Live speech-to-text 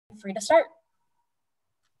Free to start.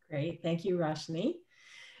 Great, thank you, Roshni.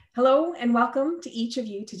 Hello and welcome to each of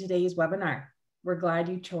you to today's webinar. We're glad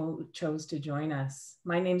you chose to join us.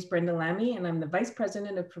 My name is Brenda Lamy and I'm the Vice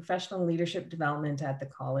President of Professional Leadership Development at the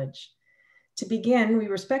college. To begin, we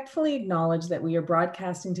respectfully acknowledge that we are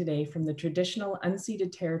broadcasting today from the traditional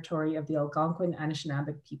unceded territory of the Algonquin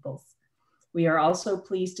Anishinaabe peoples. We are also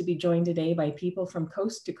pleased to be joined today by people from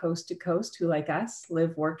coast to coast to coast who, like us,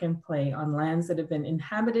 live, work, and play on lands that have been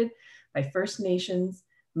inhabited by First Nations,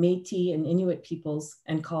 Métis, and Inuit peoples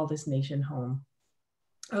and call this nation home.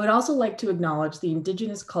 I would also like to acknowledge the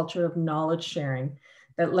Indigenous culture of knowledge sharing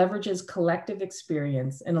that leverages collective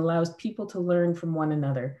experience and allows people to learn from one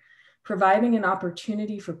another, providing an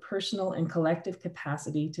opportunity for personal and collective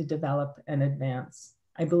capacity to develop and advance.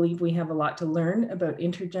 I believe we have a lot to learn about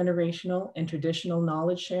intergenerational and traditional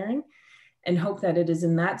knowledge sharing and hope that it is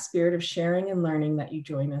in that spirit of sharing and learning that you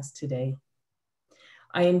join us today.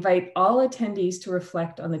 I invite all attendees to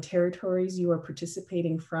reflect on the territories you are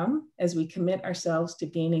participating from as we commit ourselves to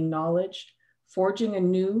gaining knowledge, forging a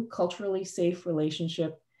new culturally safe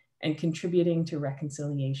relationship, and contributing to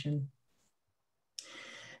reconciliation.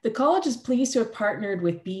 The college is pleased to have partnered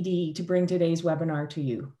with BD to bring today's webinar to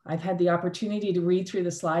you. I've had the opportunity to read through the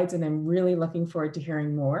slides and I'm really looking forward to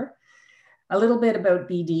hearing more. A little bit about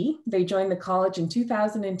BD. They joined the college in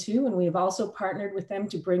 2002 and we have also partnered with them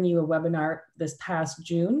to bring you a webinar this past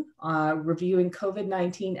June, reviewing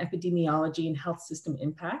COVID-19 epidemiology and health system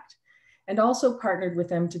impact, and also partnered with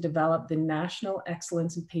them to develop the National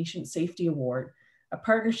Excellence in Patient Safety Award, a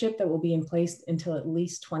partnership that will be in place until at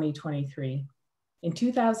least 2023. In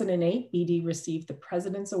 2008, BD received the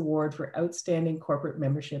President's Award for Outstanding Corporate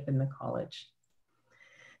Membership in the college.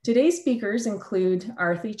 Today's speakers include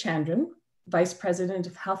Arthi Chandran, Vice President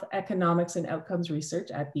of Health Economics and Outcomes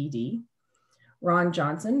Research at BD, Ron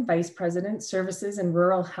Johnson, Vice President, Services and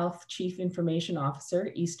Rural Health Chief Information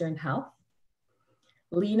Officer, Eastern Health,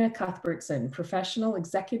 Lena Cuthbertson, Provincial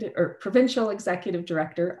Executive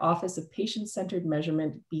Director, Office of Patient-Centered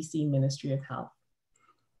Measurement, BC Ministry of Health.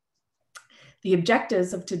 The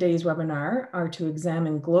objectives of today's webinar are to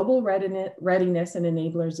examine global readiness and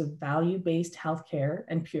enablers of value-based healthcare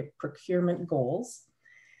and procurement goals,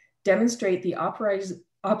 demonstrate the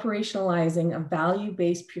operationalizing of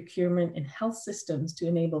value-based procurement in health systems to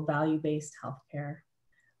enable value-based healthcare,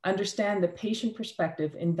 understand the patient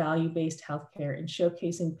perspective in value-based healthcare and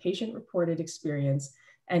showcasing patient-reported experience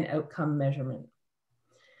and outcome measurement.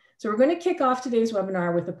 So we're going to kick off today's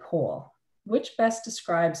webinar with a poll. Which best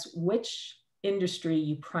describes which industry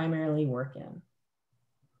you primarily work in?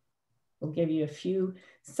 We'll give you a few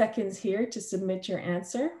seconds here to submit your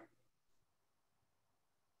answer.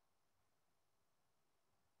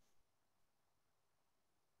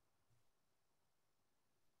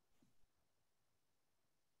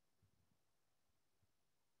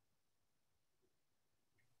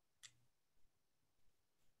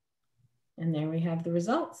 And there we have the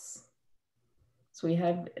results. So we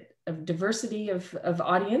have a diversity of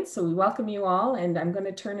audience, so we welcome you all, and I'm going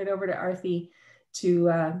to turn it over to Arthi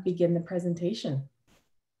to begin the presentation.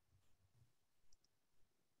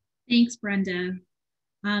 Thanks, Brenda.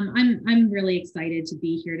 I'm really excited to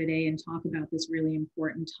be here today and talk about this really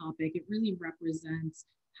important topic. It really represents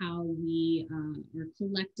how we are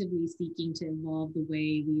collectively seeking to evolve the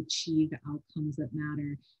way we achieve outcomes that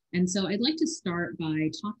matter. And so I'd like to start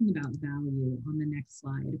by talking about value on the next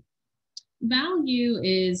slide. Value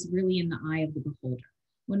is really in the eye of the beholder.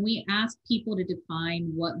 When we ask people to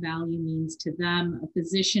define what value means to them, a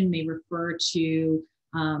physician may refer to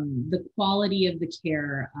the quality of the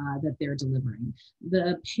care that they're delivering.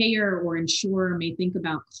 The payer or insurer may think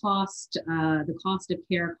about cost, the cost of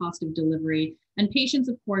care, cost of delivery, and patients,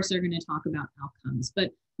 of course, are going to talk about outcomes. But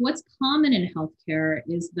what's common in healthcare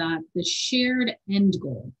is that the shared end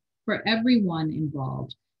goal for everyone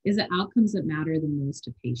involved is the outcomes that matter the most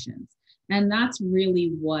to patients. And that's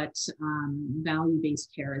really what value-based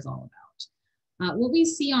care is all about. What we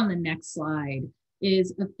see on the next slide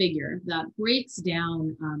is a figure that breaks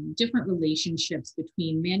down different relationships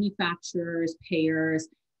between manufacturers, payers,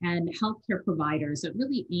 and healthcare providers that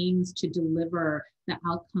really aims to deliver the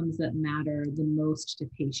outcomes that matter the most to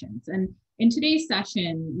patients. And in today's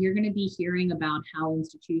session, you're going to be hearing about how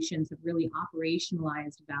institutions have really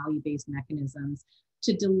operationalized value-based mechanisms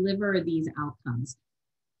to deliver these outcomes.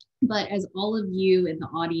 But as all of you in the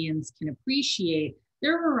audience can appreciate,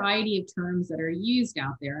 there are a variety of terms that are used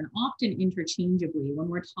out there and often interchangeably when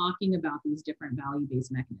we're talking about these different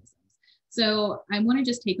value-based mechanisms. So I want to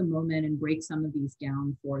just take a moment and break some of these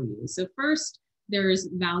down for you. So first, there's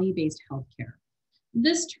value-based healthcare.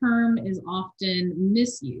 This term is often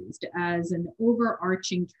misused as an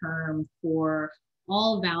overarching term for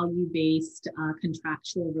all value-based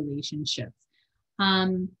contractual relationships.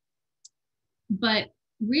 But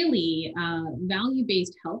really,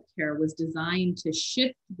 value-based healthcare was designed to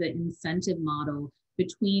shift the incentive model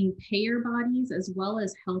between payer bodies as well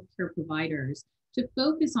as healthcare providers to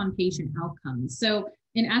focus on patient outcomes. So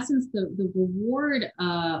in essence, the reward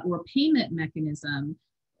or payment mechanism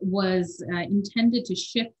was intended to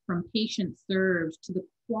shift from patient served to the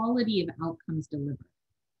quality of outcomes delivered.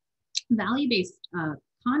 Value-based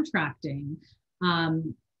contracting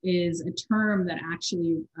is a term that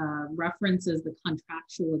actually references the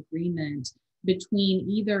contractual agreement between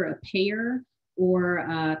either a payer or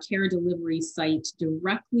a care delivery site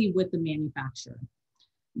directly with the manufacturer.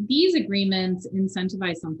 These agreements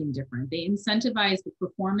incentivize something different. They incentivize the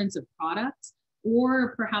performance of products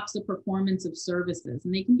or perhaps the performance of services.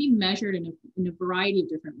 And they can be measured in a variety of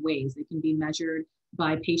different ways. They can be measured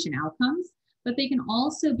by patient outcomes, but they can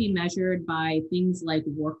also be measured by things like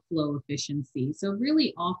workflow efficiency. So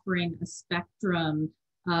really offering a spectrum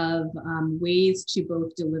of ways to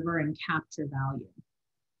both deliver and capture value.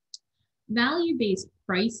 Value-based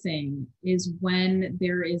pricing is when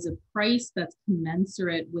there is a price that's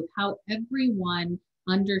commensurate with how everyone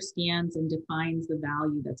understands and defines the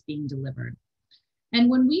value that's being delivered. And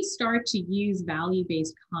when we start to use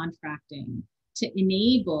value-based contracting to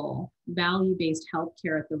enable value-based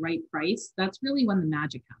healthcare at the right price, that's really when the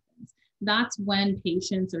magic happens. That's when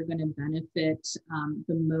patients are going to benefit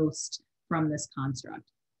the most from this construct.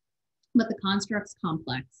 But the construct's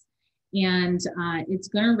complex, and it's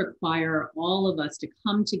going to require all of us to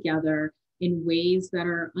come together in ways that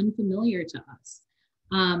are unfamiliar to us.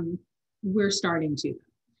 We're starting to.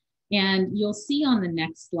 And you'll see on the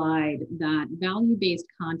next slide that value-based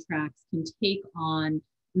contracts can take on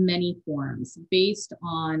many forms based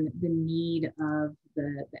on the need of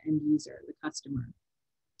the end user, the customer.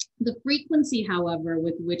 The frequency, however,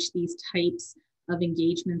 with which these types of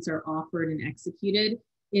engagements are offered and executed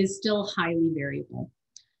is still highly variable.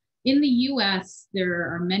 In the US,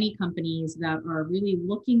 there are many companies that are really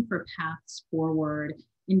looking for paths forward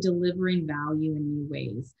in delivering value in new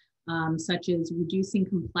ways, such as reducing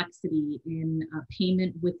complexity in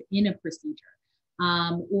payment within a procedure,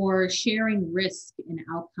 or sharing risk in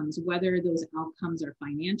outcomes, whether those outcomes are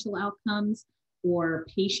financial outcomes or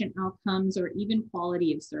patient outcomes or even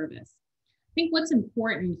quality of service. I think what's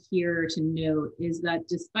important here to note is that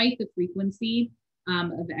despite the frequency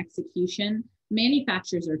of execution,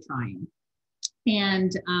 manufacturers are trying,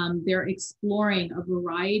 and they're exploring a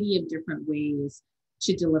variety of different ways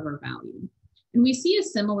to deliver value. And we see a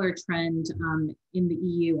similar trend in the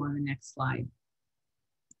EU on the next slide.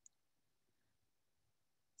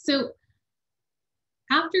 So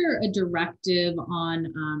after a directive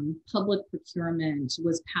on public procurement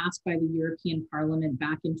was passed by the European Parliament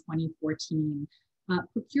back in 2014,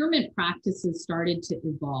 procurement practices started to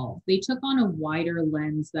evolve. They took on a wider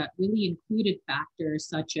lens that really included factors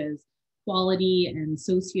such as quality and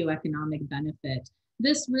socioeconomic benefit.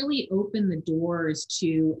 This really opened the doors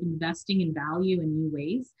to investing in value in new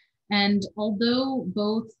ways. And although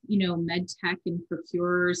both, med tech and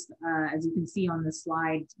procurers, as you can see on the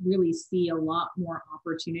slide, really see a lot more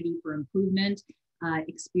opportunity for improvement,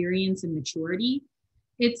 experience, and maturity,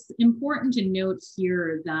 it's important to note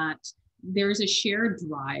here that there's a shared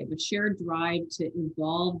drive to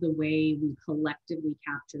evolve the way we collectively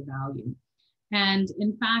capture value. And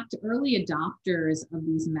in fact, early adopters of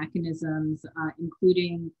these mechanisms,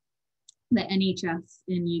 including the NHS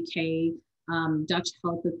in UK, Dutch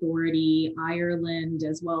Health Authority, Ireland,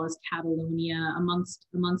 as well as Catalonia, amongst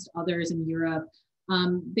others in Europe,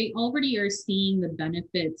 they already are seeing the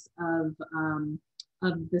benefits of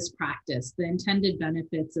this practice, the intended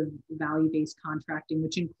benefits of value-based contracting,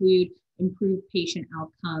 which include improved patient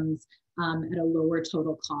outcomes at a lower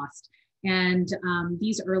total cost. And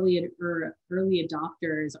these early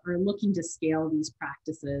adopters are looking to scale these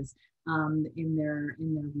practices in their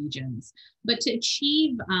regions. But to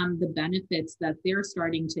achieve the benefits that they're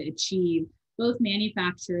starting to achieve, both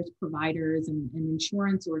manufacturers, providers, and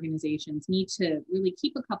insurance organizations need to really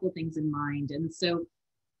keep a couple things in mind. And so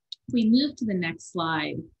if we move to the next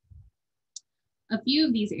slide, a few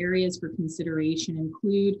of these areas for consideration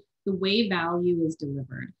include the way value is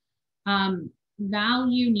delivered.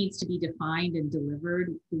 Value needs to be defined and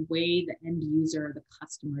delivered the way the end user, the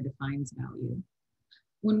customer, defines value.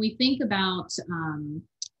 When we think about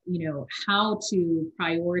how to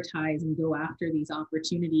prioritize and go after these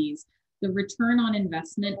opportunities, the return on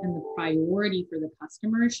investment and the priority for the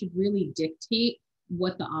customer should really dictate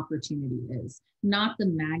what the opportunity is, not the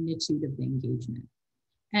magnitude of the engagement.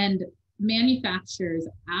 And manufacturers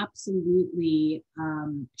absolutely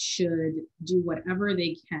should do whatever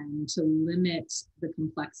they can to limit the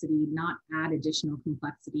complexity, not add additional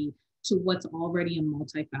complexity to what's already a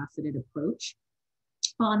multifaceted approach.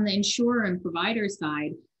 On the insurer and provider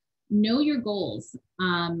side, know your goals,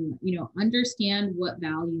 understand what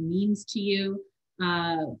value means to you,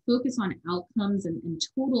 focus on outcomes and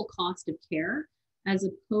total cost of care as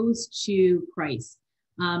opposed to price.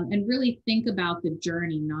 And really think about the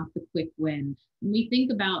journey, not the quick win. When we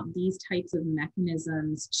think about these types of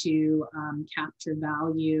mechanisms to capture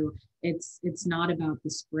value, it's not about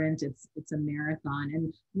the sprint, it's a marathon.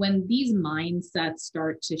 And when these mindsets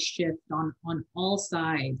start to shift on all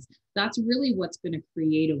sides, that's really what's going to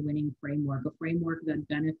create a winning framework, a framework that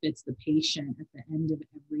benefits the patient at the end of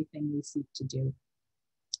everything we seek to do.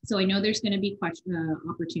 So I know there's going to be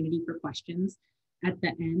opportunity for questions at the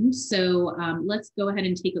end. So let's go ahead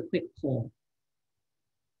and take a quick poll.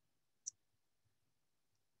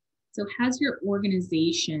 So has your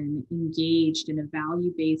organization engaged in a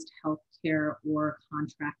value-based healthcare or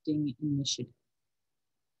contracting initiative?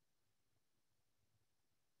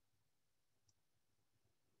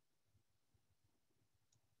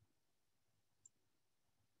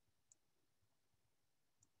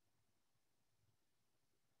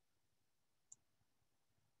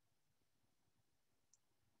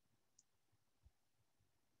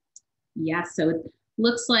 Yes, so it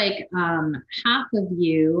looks like half of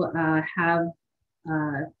you have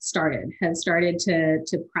started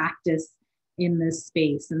to practice in this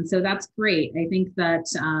space. And so that's great. I think that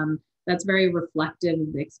that's very reflective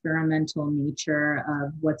of the experimental nature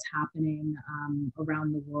of what's happening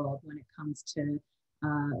around the world when it comes to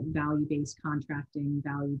value-based contracting,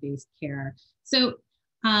 value-based care. So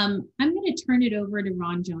I'm going to turn it over to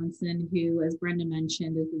Ron Johnson, who, as Brenda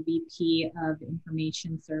mentioned, is the VP of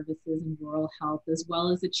Information Services and Rural Health, as well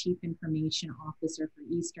as the Chief Information Officer for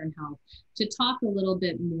Eastern Health, to talk a little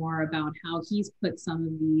bit more about how he's put some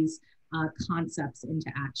of these concepts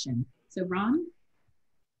into action. So, Ron?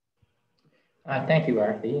 Thank you,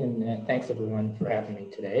 Arthi, and thanks everyone for having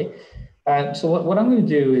me today. So what I'm going to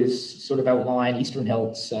do is sort of outline Eastern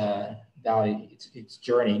Health's its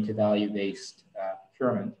journey to value-based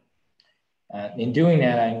procurement. In doing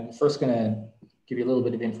that, I'm first going to give you a little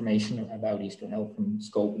bit of information about Eastern Health from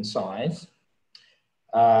scope and size.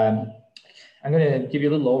 I'm going to give you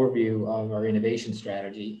a little overview of our innovation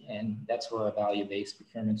strategy, and that's where our value-based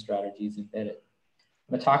procurement strategy is embedded.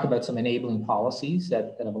 I'm going to talk about some enabling policies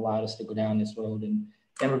that have allowed us to go down this road, and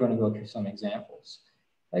then we're going to go through some examples.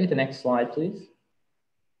 Can I get the next slide, please?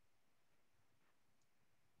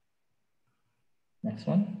 Next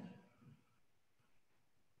one.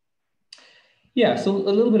 Yeah, so a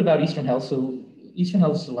little bit about Eastern Health. So Eastern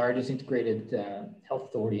Health is the largest integrated health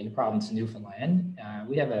authority in the province of Newfoundland.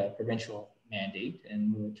 We have a provincial mandate,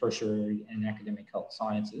 and we're tertiary and academic health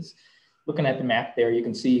sciences. Looking at the map there, you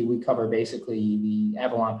can see we cover basically the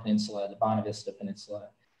Avalon Peninsula, the Bonavista Peninsula,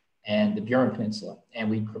 and the Burin Peninsula, and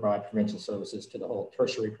we provide provincial services to the whole,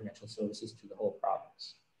 tertiary provincial services to the whole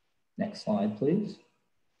province. Next slide, please.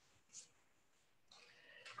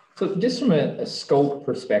 So just from a scope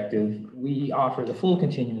perspective, we offer the full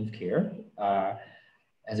continuum of care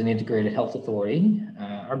as an integrated health authority.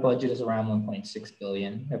 Our budget is around 1.6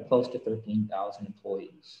 billion. We have close to 13,000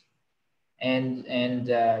 employees. And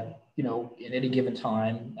you know, at any given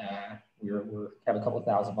time, we have a couple of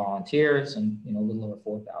thousand volunteers and, you know, a little over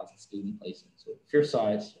 4,000 student placements. So fair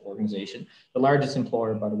size organization, the largest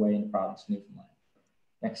employer, by the way, in the province of Newfoundland.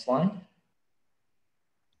 Next slide.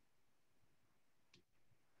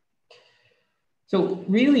 So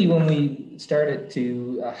really, when we started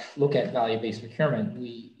to look at value-based procurement,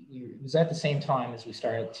 it was at the same time as we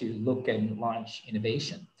started to look and launch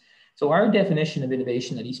innovation. So our definition of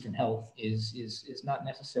innovation at Eastern Health is not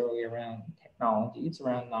necessarily around technology. It's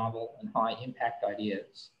around novel and high impact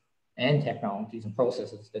ideas and technologies and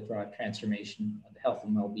processes that drive transformation of the health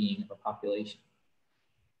and well-being of our population,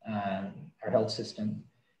 our health system,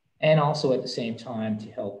 and also at the same time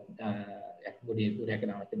to help with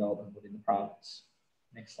economic development within the province.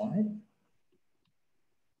 Next slide.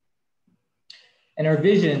 And our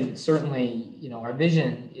vision, certainly, you know, our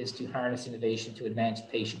vision is to harness innovation to advance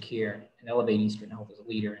patient care and elevate Eastern Health as a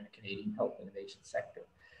leader in the Canadian health innovation sector.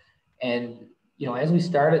 And, you know, as we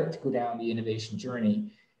started to go down the innovation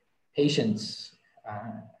journey, patients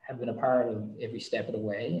have been a part of every step of the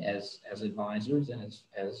way as advisors and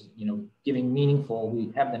as you know,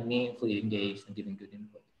 we have them meaningfully engaged and giving good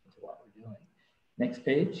input into what we're doing. Next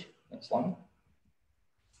page, next slide.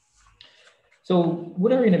 So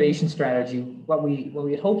with our innovation strategy, what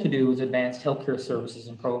we hope to do is advance healthcare services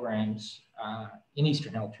and programs in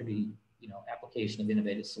Eastern Health through the application of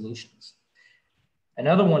innovative solutions.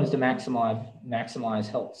 Another one is to maximize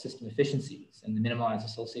health system efficiencies and to minimize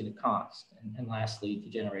associated costs. And lastly, to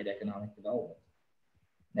generate economic development.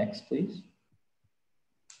 Next, please.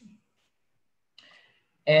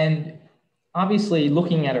 And obviously,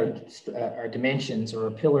 looking at our dimensions or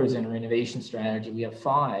our pillars in our innovation strategy, we have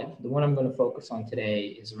 5. The one I'm going to focus on today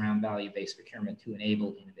is around value-based procurement to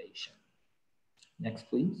enable innovation. Next,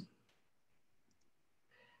 please.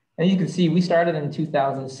 And you can see we started in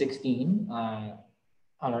 2016 on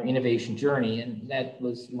our innovation journey, and that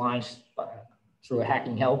was launched through a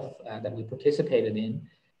Hacking Health that we participated in.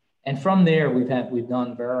 And from there, we've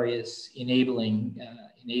done various enabling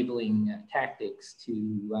tactics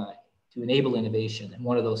to enable innovation. And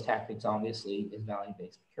one of those tactics, obviously, is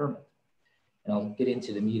value-based procurement. And I'll get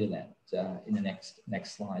into the meat of that in the next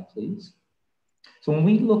slide, please. So when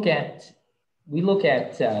we look at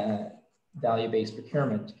value-based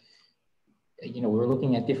procurement, we're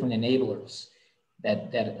looking at different enablers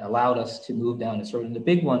that allowed us to move down this road. And the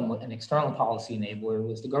big one, an external policy enabler,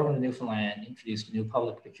 was the government of Newfoundland introduced a new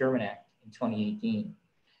Public Procurement Act in 2018.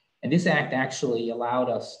 And this act actually allowed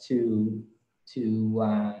us to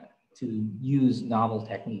use novel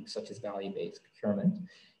techniques such as value-based procurement.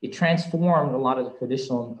 It transformed a lot of the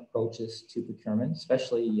traditional approaches to procurement,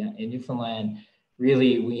 especially in Newfoundland.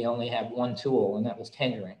 Really, we only have one tool, and that was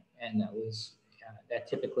tendering. And that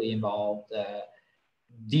typically involved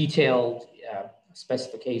detailed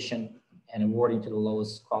specification and awarding to the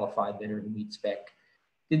lowest qualified bidder to meet spec.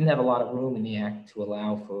 Didn't have a lot of room in the act to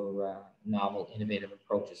allow for novel, innovative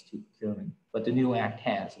approaches to procurement, but the new act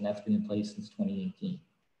has, and that's been in place since 2018.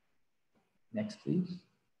 Next, please.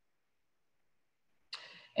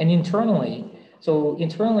 And internally,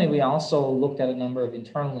 we also looked at a number of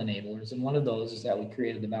internal enablers, and one of those is that we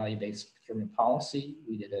created the value-based procurement policy.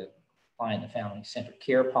 We did a client and family-centered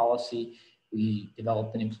care policy. We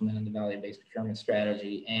developed and implemented the value-based procurement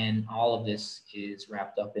strategy, and all of this is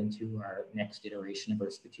wrapped up into our next iteration of our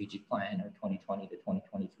strategic plan, our 2020 to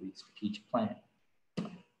 2023 strategic plan.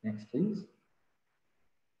 Next, please.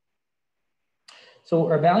 So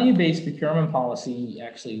our value-based procurement policy,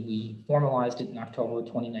 actually, we formalized it in October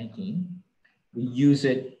 2019. We use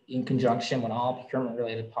it in conjunction with all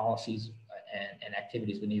procurement-related policies and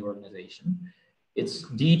activities within the organization. It's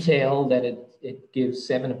detailed that it gives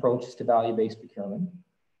 7 approaches to value-based procurement.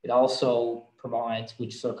 It also provides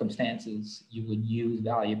which circumstances you would use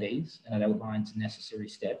value-based, and it outlines necessary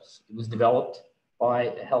steps. It was developed by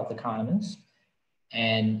a health economist,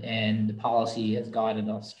 and the policy has guided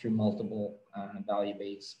us through multiple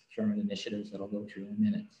value-based procurement initiatives that I'll go through in a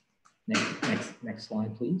minute. Next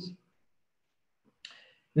slide, please.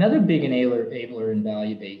 Another big enabler in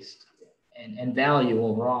value-based and value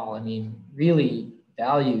overall, I mean, really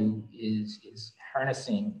value is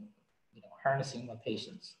harnessing what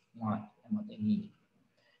patients want and what they need.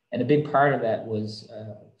 And a big part of that was,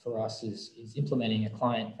 for us, is implementing a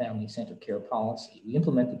client family-centered care policy. We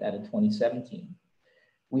implemented that in 2017.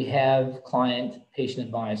 We have client-patient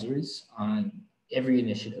advisors on every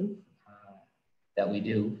initiative that we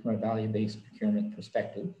do from a value-based procurement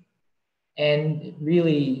perspective. And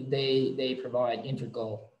really, they provide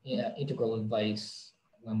integral advice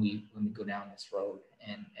when we go down this road.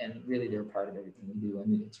 And really, they're part of everything we do.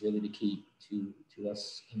 And it's really the key to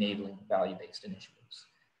us enabling value-based initiatives.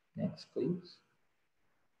 Next, please.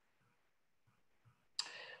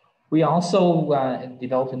 We also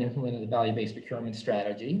developed and implemented a value-based procurement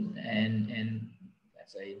strategy. And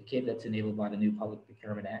as I indicated, that's enabled by the new Public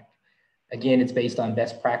Procurement Act. Again, it's based on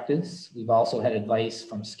best practice. We've also had advice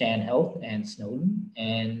from Scan Health and Snowden.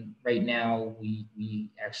 And right now, we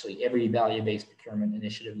actually, every value-based procurement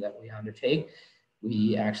initiative that we undertake,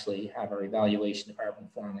 we actually have our evaluation department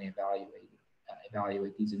formally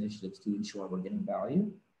evaluate these initiatives to ensure we're getting value.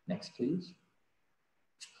 Next, please.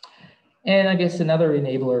 And I guess another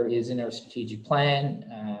enabler is in our strategic plan.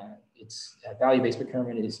 It's value-based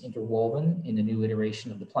procurement is interwoven in the new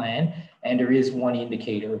iteration of the plan, and there is one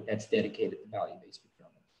indicator that's dedicated to value-based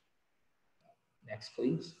procurement. Next,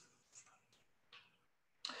 please.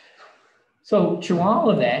 So through all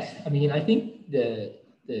of that, I mean, I think the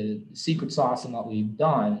secret sauce in what we've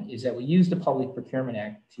done is that we use the Public Procurement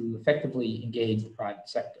Act to effectively engage the private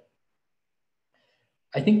sector.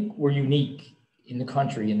 I think we're unique in the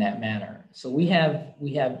country in that manner. So we have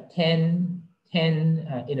 10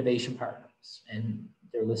 innovation partners, and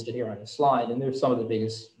they're listed here on the slide, and they're some of the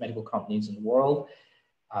biggest medical companies in the world,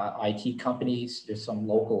 IT companies. There's some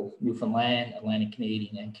local Newfoundland, Atlantic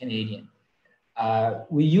Canadian, and Canadian.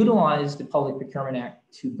 We utilized the Public Procurement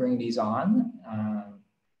Act to bring these on.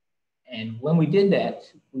 And when we did that,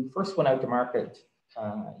 we first went out to market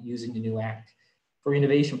using the new act for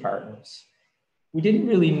innovation partners. We didn't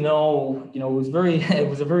really know, it was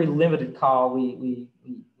a very limited call. We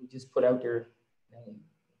just put out there,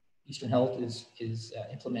 Eastern Health is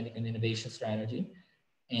implementing an innovation strategy,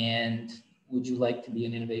 and would you like to be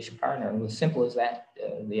an innovation partner? And it was simple as that,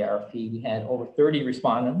 the RFP. We had over 30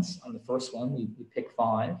 respondents on the first one. We picked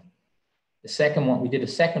 5. The second one, we did a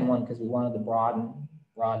second one because we wanted to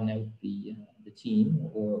broaden out the team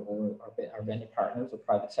or our vendor partners or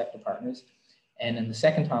private sector partners. And then the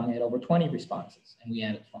second time we had over 20 responses and we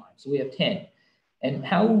added 5. So we have 10. And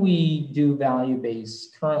how we do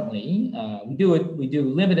value-based currently, we do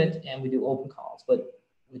limited and we do open calls. But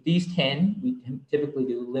with these 10, we typically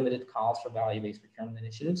do limited calls for value-based procurement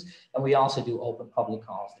initiatives. And we also do open public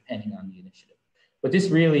calls depending on the initiative. But this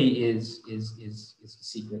really is the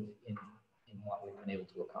secret in what we've been able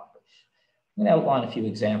to accomplish. I'm going to outline a few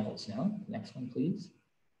examples now. Next one, please.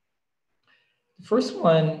 The first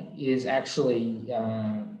one is actually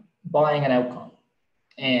buying an outcome.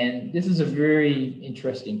 And this is a very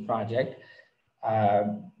interesting project.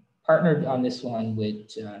 Partnered on this one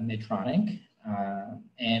with Medtronic.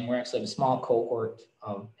 And we're actually have a small cohort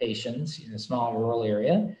of patients in a small rural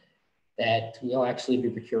area that we'll actually be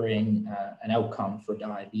procuring an outcome for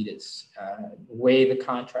diabetes. The way the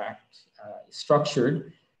contract is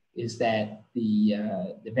structured is that the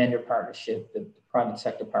vendor partnership, the private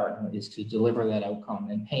sector partner, is to deliver that outcome,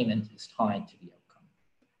 and payment is tied to the outcome.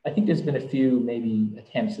 I think there's been a few maybe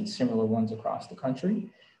attempts at similar ones across the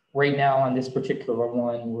country. Right now on this particular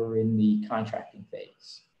one, we're in the contracting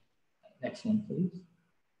phase. Next one, please.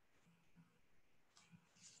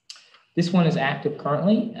 This one is active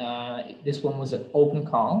currently. This one was an open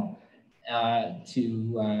call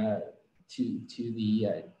to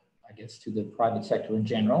the private sector in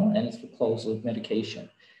general, and it's for closed loop medication.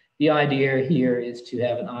 The idea here is to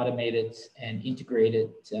have an automated and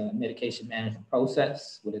integrated medication management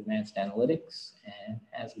process with advanced analytics and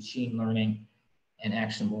has machine learning and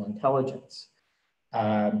actionable intelligence.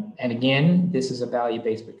 And again, this is a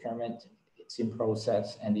value-based procurement. It's in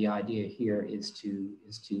process, and the idea here is to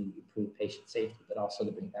improve patient safety, but also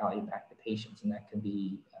to bring value back to patients, and that can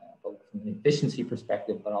be both from an efficiency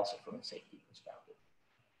perspective, but also from a safety perspective.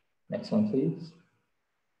 Next one, please.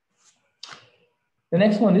 The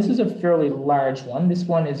next one, this is a fairly large one. This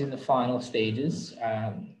one is in the final stages.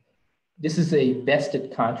 This is a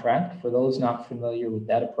vested contract. For those not familiar with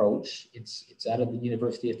that approach, it's out of the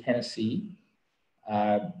University of Tennessee.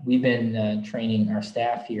 We've been training our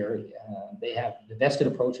staff here. They have the vested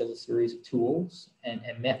approach has a series of tools and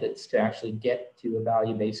methods to actually get to a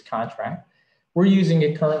value-based contract. We're using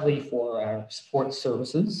it currently for our support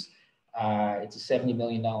services. It's a $70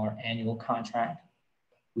 million annual contract.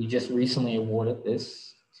 We just recently awarded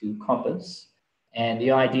this to Compass. And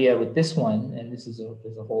the idea with this one, and there's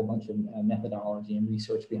a whole bunch of methodology and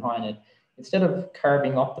research behind it, instead of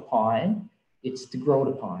carving up the pie, it's to grow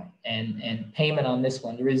the pie. And payment on this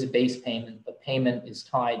one, there is a base payment, but payment is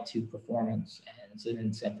tied to performance, and it's an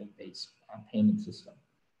incentive-based payment system.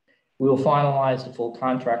 We will finalize the full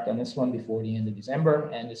contract on this one before the end of December,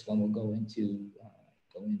 and this one will go into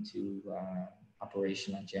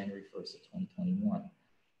operation on January 1st of 2021.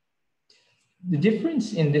 The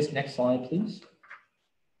difference in this next slide, please.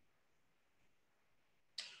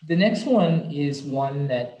 The next one is one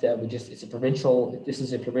that this is a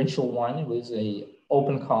provincial one. It was a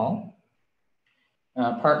open call.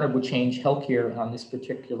 Partnered with Change Healthcare on this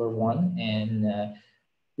particular one. And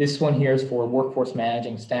this one here is for workforce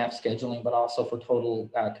managing, staff scheduling, but also for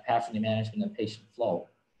total capacity management and patient flow.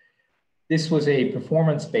 This was a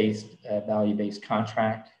performance-based, value-based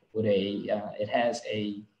contract with it has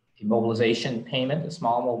a mobilization payment, a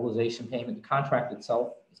small mobilization payment. The contract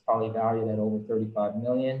itself is probably valued at over $35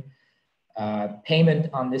 million.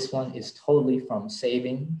 Payment on this one is totally from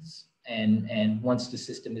savings. And once the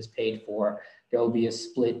system is paid for, there will be a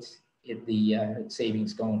split in the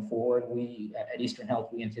savings going forward. We, at Eastern Health,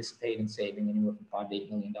 we anticipate in saving anywhere from $5 to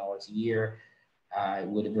 $8 million a year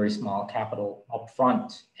with a very small capital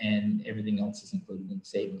upfront, and everything else is included in the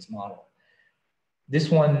savings model. This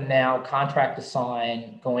one now, contract to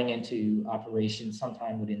sign, going into operation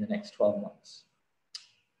sometime within the next 12 months.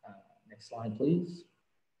 Next slide, please.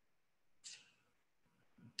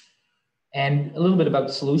 And a little bit about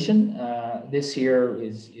the solution. This here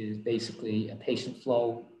is basically a patient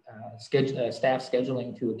flow, staff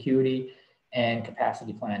scheduling to acuity, and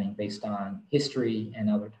capacity planning based on history and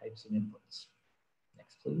other types of inputs.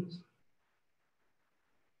 Next, please.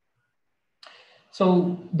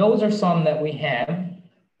 So those are some that we have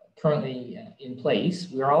currently in place.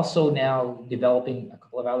 We're also now developing a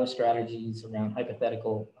couple of other strategies around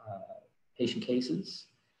hypothetical patient cases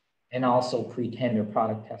and also pre-tender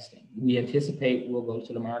product testing. We anticipate we'll go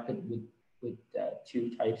to the market with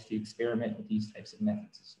two types to experiment with these types of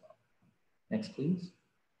methods as well. Next, please.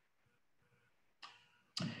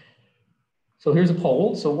 So here's a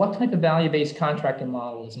poll. So what type of value-based contracting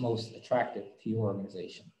model is most attractive to your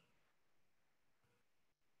organization?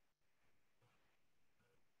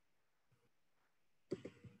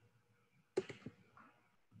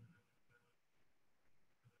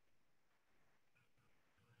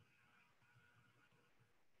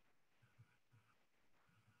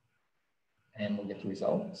 And we'll get the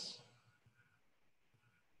results.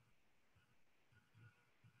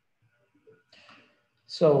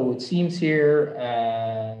 So it seems here,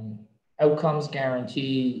 outcomes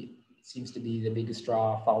guarantee seems to be the biggest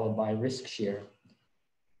draw, followed by risk share.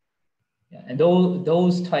 Yeah, and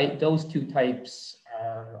those two types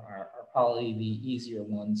are probably the easier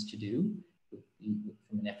ones to do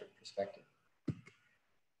from an effort perspective.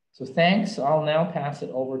 So thanks. I'll now pass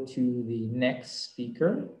it over to the next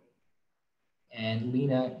speaker. And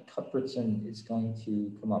Lena Cuthbertson is going to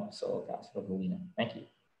come up. So I'll pass it over to Lena. Thank you.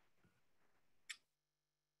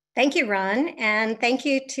 Thank you, Ron. And thank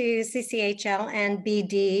you to CCHL and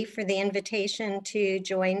BD for the invitation to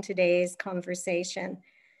join today's conversation.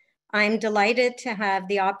 I'm delighted to have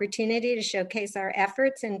the opportunity to showcase our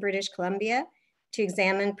efforts in British Columbia to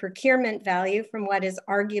examine procurement value from what is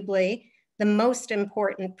arguably the most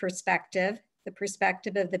important perspective, the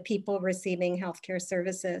perspective of the people receiving healthcare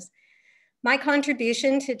services. My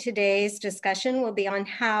contribution to today's discussion will be on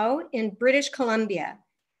how, in British Columbia,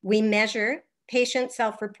 we measure patient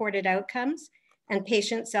self-reported outcomes and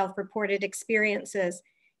patient self-reported experiences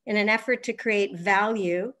in an effort to create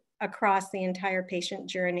value across the entire patient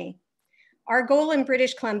journey. Our goal in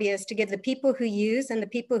British Columbia is to give the people who use and the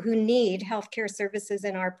people who need healthcare services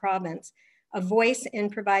in our province a voice in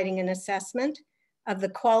providing an assessment of the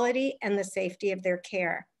quality and the safety of their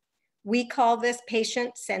care. We call this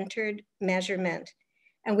patient-centered measurement,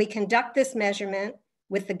 and we conduct this measurement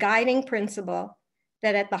with the guiding principle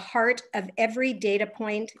that at the heart of every data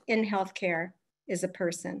point in healthcare is a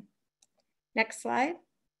person. Next slide.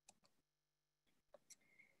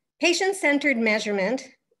 Patient-centered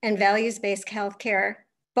measurement and values-based healthcare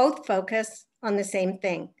both focus on the same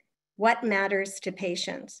thing: what matters to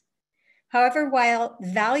patients. However, while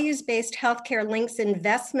values-based healthcare links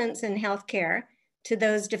investments in healthcare to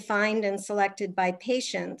those defined and selected by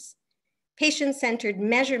patients, patient-centered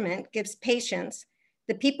measurement gives patients,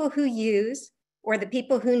 the people who use or the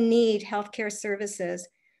people who need healthcare services,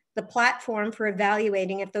 the platform for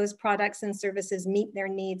evaluating if those products and services meet their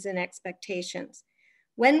needs and expectations.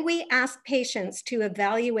 When we ask patients to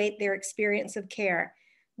evaluate their experience of care,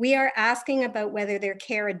 we are asking about whether their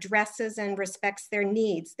care addresses and respects their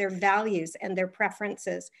needs, their values, and their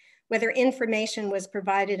preferences, whether information was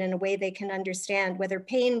provided in a way they can understand, whether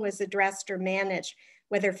pain was addressed or managed,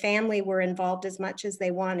 whether family were involved as much as they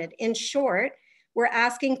wanted. In short, we're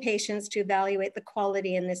asking patients to evaluate the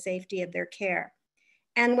quality and the safety of their care.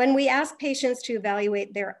 And when we ask patients to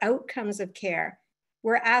evaluate their outcomes of care,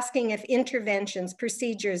 we're asking if interventions,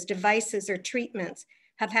 procedures, devices, or treatments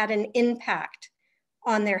have had an impact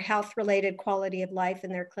on their health-related quality of life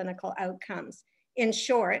and their clinical outcomes. In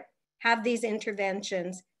short, have these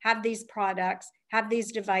interventions, have these products, have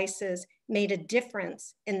these devices made a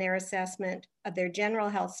difference in their assessment of their general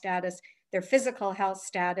health status, their physical health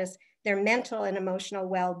status, their mental and emotional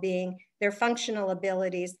well-being, their functional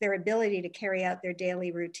abilities, their ability to carry out their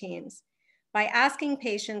daily routines. By asking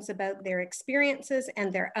patients about their experiences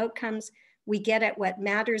and their outcomes, we get at what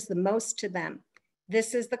matters the most to them.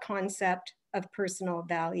 This is the concept of personal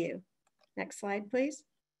value. Next slide, please.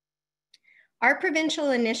 Our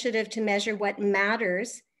provincial initiative to measure what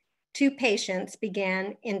matters to patients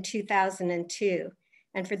began in 2002.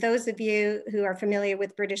 And for those of you who are familiar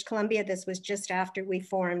with British Columbia, this was just after we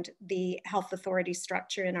formed the health authority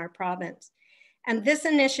structure in our province. And this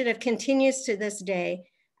initiative continues to this day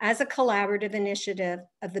as a collaborative initiative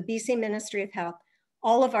of the BC Ministry of Health,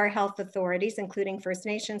 all of our health authorities, including First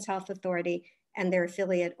Nations Health Authority and their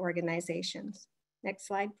affiliate organizations. Next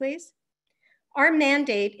slide, please. Our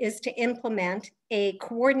mandate is to implement a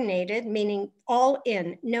coordinated, meaning all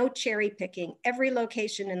in, no cherry picking. Every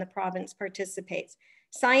location in the province participates.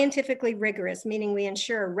 Scientifically rigorous, meaning we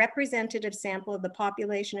ensure a representative sample of the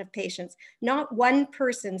population of patients, not one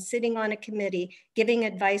person sitting on a committee giving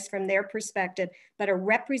advice from their perspective, but a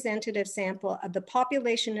representative sample of the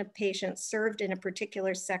population of patients served in a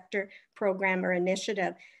particular sector, program, or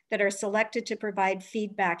initiative. that are selected to provide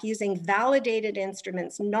feedback using validated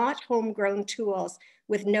instruments, not homegrown tools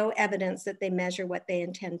with no evidence that they measure what they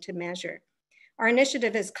intend to measure. Our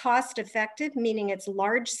initiative is cost effective, meaning it's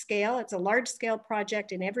large scale. It's a large scale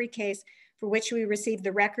project in every case for which we receive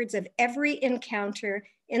the records of every encounter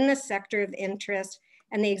in the sector of interest.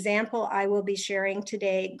 And the example I will be sharing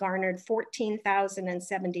today garnered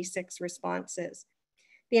 14,076 responses.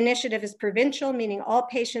 The initiative is provincial, meaning all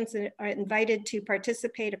patients are invited to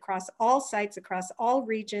participate across all sites, across all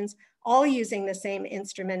regions, all using the same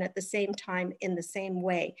instrument at the same time in the same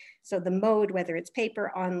way. So the mode, whether it's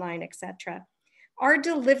paper, online, etc. Our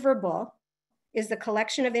deliverable is the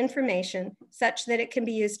collection of information such that it can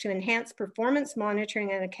be used to enhance performance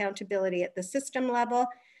monitoring and accountability at the system level,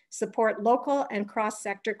 support local and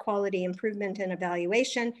cross-sector quality improvement and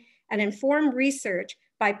evaluation, and inform research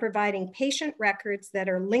by providing patient records that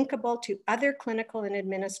are linkable to other clinical and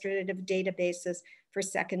administrative databases for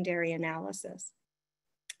secondary analysis.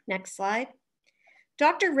 Next slide.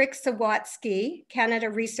 Dr. Rick Sawatsky, Canada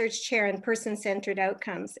Research Chair in Person-Centered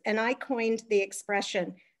Outcomes, and I coined the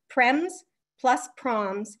expression PREMS plus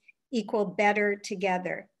PROMS equal better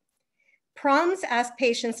together. PROMS ask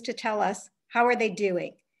patients to tell us how are they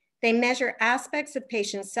doing. They measure aspects of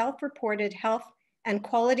patients' self-reported health and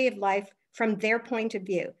quality of life from their point of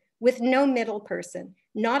view, with no middle person,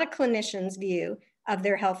 not a clinician's view of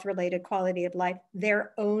their health-related quality of life,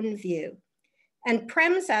 their own view. And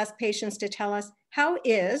PREMS ask patients to tell us how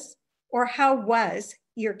is or how was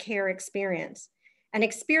your care experience. An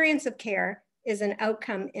experience of care is an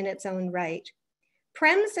outcome in its own right.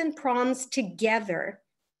 PREMS and PROMS together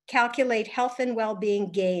calculate health and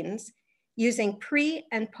well-being gains using pre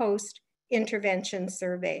and post intervention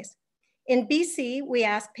surveys. In BC, we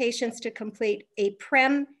ask patients to complete a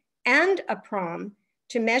PREM and a PROM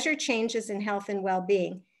to measure changes in health and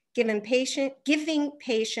well-being, giving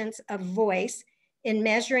patients a voice in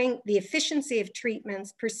measuring the efficiency of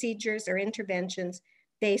treatments, procedures, or interventions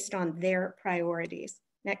based on their priorities.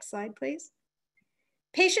 Next slide, please.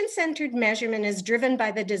 Patient-centered measurement is driven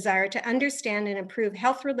by the desire to understand and improve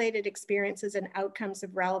health-related experiences and outcomes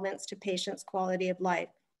of relevance to patients' quality of life.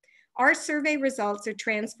 Our survey results are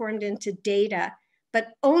transformed into data,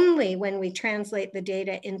 but only when we translate the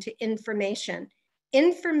data into information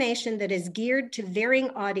that is geared to varying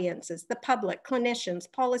audiences, the public, clinicians,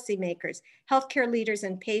 policymakers, healthcare leaders,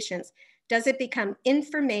 and patients, does it become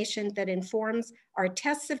information that informs our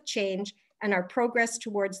tests of change and our progress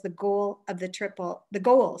towards the goals,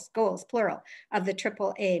 plural, of the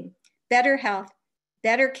triple aim: better health,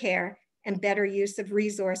 better care, and better use of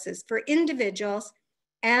resources for individuals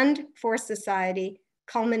and for society,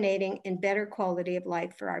 culminating in better quality of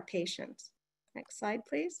life for our patients. Next slide,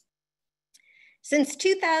 please. Since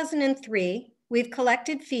 2003, we've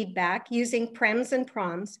collected feedback using PREMS and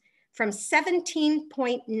PROMS from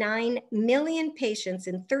 17.9 million patients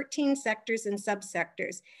in 13 sectors and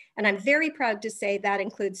subsectors. And I'm very proud to say that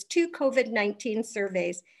includes 2 COVID-19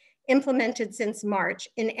 surveys implemented since March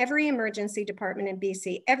in every emergency department in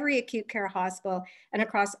BC, every acute care hospital, and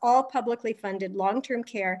across all publicly funded long-term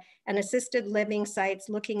care and assisted living sites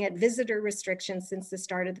looking at visitor restrictions since the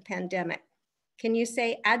start of the pandemic. Can you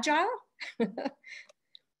say agile?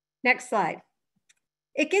 Next slide.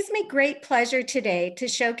 It gives me great pleasure today to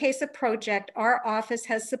showcase a project our office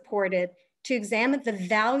has supported to examine the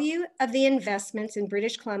value of the investments in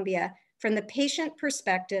British Columbia from the patient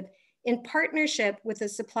perspective in partnership with the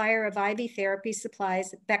supplier of IV therapy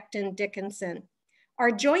supplies, Becton Dickinson.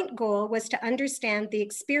 Our joint goal was to understand the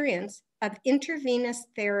experience of intravenous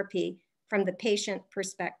therapy from the patient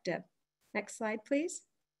perspective. Next slide, please.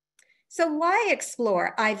 So why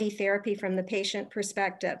explore IV therapy from the patient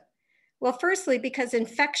perspective? Well, firstly, because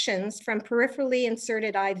infections from peripherally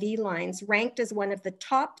inserted IV lines ranked as one of the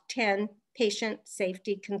top 10 patient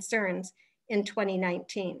safety concerns in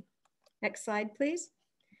 2019. Next slide, please.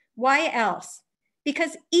 Why else?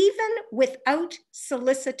 Because even without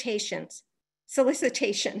solicitation,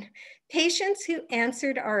 patients who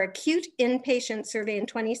answered our acute inpatient survey in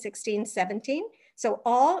 2016-17, so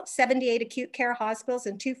all 78 acute care hospitals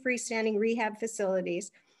and 2 freestanding rehab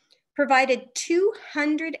facilities, provided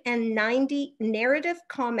 290 narrative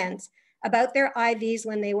comments about their IVs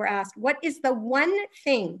when they were asked, what is the one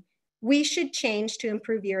thing we should change to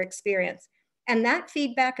improve your experience? And that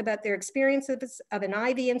feedback about their experiences of an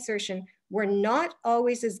IV insertion were not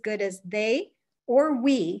always as good as they or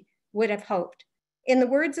we would have hoped. In the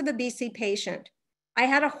words of a BC patient, I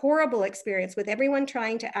had a horrible experience with everyone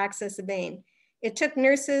trying to access a vein. It took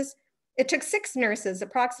 6 nurses,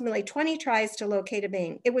 approximately 20 tries to locate a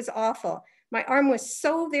vein. It was awful. My arm was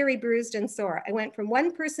so very bruised and sore. I went from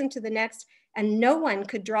one person to the next and no one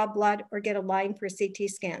could draw blood or get a line for a CT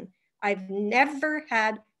scan. I've never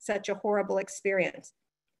had such a horrible experience.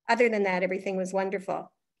 Other than that, everything was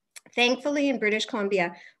wonderful. Thankfully, in British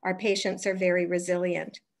Columbia, our patients are very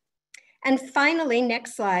resilient. And finally,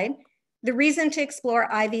 next slide, the reason to explore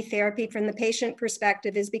IV therapy from the patient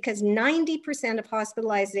perspective is because 90% of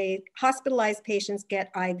hospitalized patients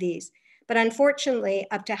get IVs. But unfortunately,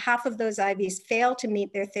 up to half of those IVs fail to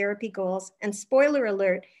meet their therapy goals. And spoiler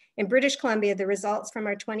alert, in British Columbia, the results from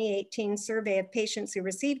our 2018 survey of patients who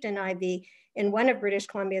received an IV in one of British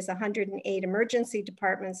Columbia's 108 emergency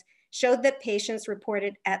departments showed that patients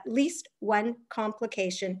reported at least one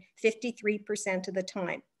complication 53% of the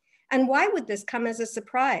time. And why would this come as a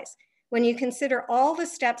surprise? When you consider all the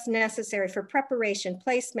steps necessary for preparation,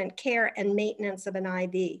 placement, care, and maintenance of an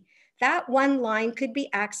IV, that one line could be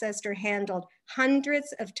accessed or handled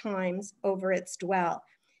hundreds of times over its dwell.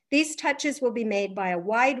 These touches will be made by a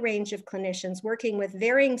wide range of clinicians working with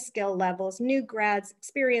varying skill levels, new grads,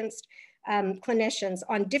 experienced clinicians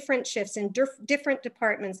on different shifts in different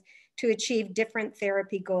departments to achieve different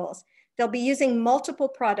therapy goals. They'll be using multiple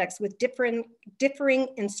products with differing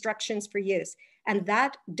instructions for use. And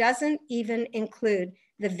that doesn't even include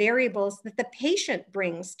the variables that the patient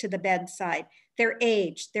brings to the bedside, their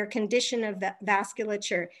age, their condition of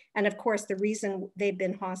vasculature, and of course, the reason they've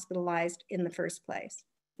been hospitalized in the first place.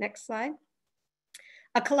 Next slide.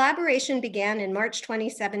 A collaboration began in March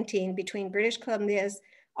 2017 between British Columbia's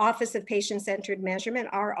Office of Patient-Centered Measurement,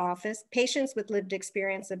 our office, patients with lived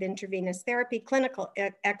experience of intravenous therapy, clinical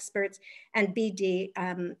experts, and BD,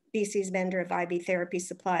 BC's vendor of IV therapy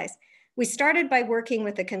supplies. We started by working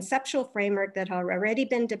with a conceptual framework that had already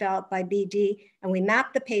been developed by BD, and we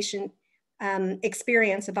mapped the patient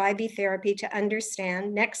experience of IV therapy to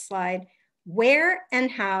understand, next slide, where and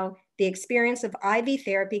how the experience of IV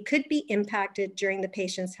therapy could be impacted during the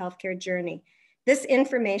patient's healthcare journey. This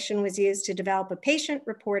information was used to develop a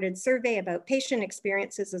patient-reported survey about patient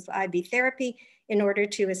experiences of IV therapy in order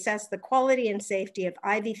to assess the quality and safety of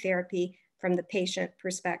IV therapy from the patient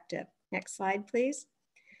perspective. Next slide, please.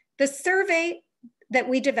 The survey that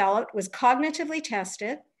we developed was cognitively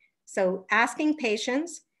tested, so asking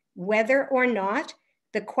patients whether or not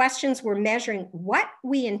the questions were measuring what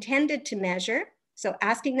we intended to measure, so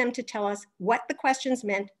asking them to tell us what the questions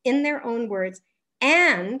meant in their own words,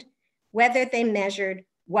 and whether they measured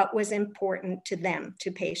what was important to them,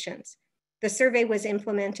 to patients. The survey was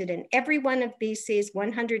implemented in every one of BC's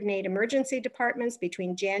 108 emergency departments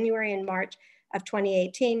between January and March of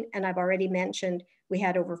 2018, and I've already mentioned we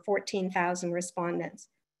had over 14,000 respondents.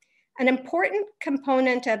 An important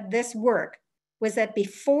component of this work was that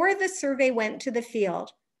before the survey went to the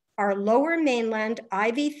field, our Lower Mainland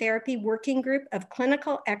IV therapy working group of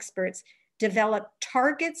clinical experts developed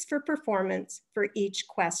targets for performance for each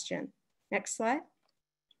question. Next slide.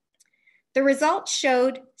 The results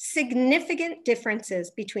showed significant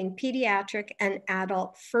differences between pediatric and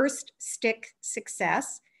adult first stick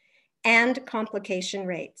success and complication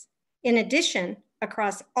rates. In addition,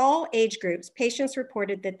 across all age groups, patients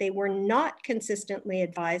reported that they were not consistently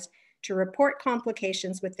advised to report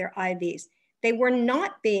complications with their IVs. They were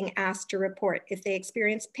not being asked to report if they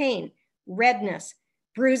experienced pain, redness,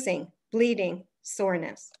 bruising, bleeding,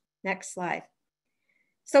 soreness. Next slide.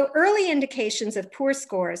 So early indications of poor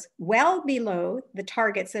scores well below the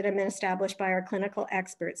targets that have been established by our clinical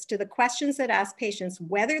experts to the questions that ask patients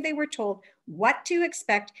whether they were told what to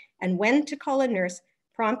expect and when to call a nurse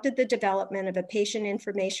prompted the development of a patient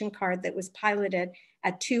information card that was piloted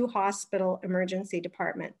at 2 hospital emergency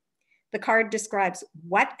departments. The card describes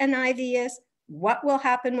what an IV is, what will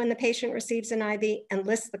happen when the patient receives an IV, and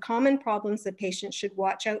lists the common problems that patients should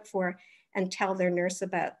watch out for and tell their nurse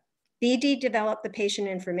about. BD developed the patient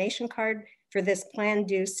information card for this Plan,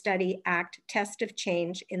 Do, Study, Act test of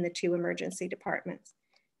change in the 2 emergency departments.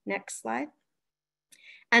 Next slide.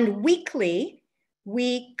 And weekly,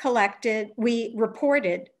 we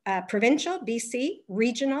reported provincial, BC,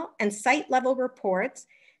 regional, and site level reports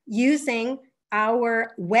using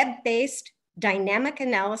our web-based dynamic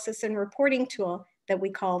analysis and reporting tool that we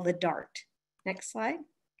call the DART. Next slide.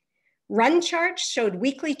 Run charts showed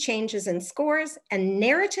weekly changes in scores, and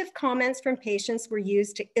narrative comments from patients were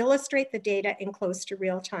used to illustrate the data in close to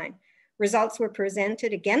real time. Results were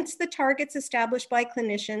presented against the targets established by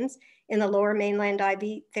clinicians in the Lower Mainland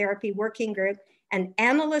IV Therapy Working Group, and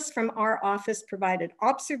analysts from our office provided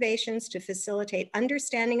observations to facilitate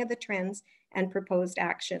understanding of the trends and proposed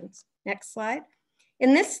actions. Next slide.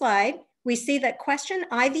 In this slide, we see that question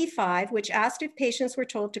IV5, which asked if patients were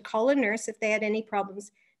told to call a nurse if they had any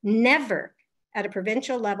problems, never at a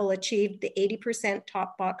provincial level achieved the 80%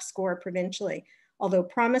 top box score provincially. although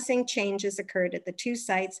promising changes occurred at the 2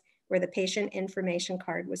 sites where the patient information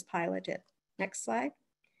card was piloted. Next slide.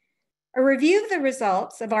 A review of the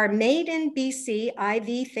results of our Made in BC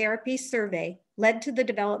IV therapy survey led to the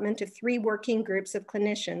development of 3 working groups of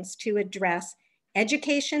clinicians to address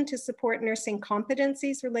education to support nursing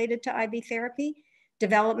competencies related to IV therapy,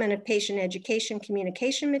 development of patient education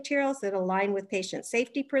communication materials that align with patient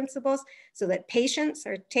safety principles so that patients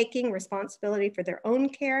are taking responsibility for their own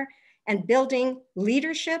care, and building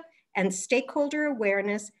leadership and stakeholder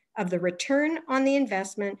awareness of the return on the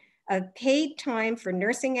investment of paid time for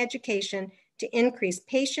nursing education to increase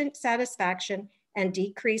patient satisfaction and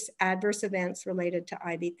decrease adverse events related to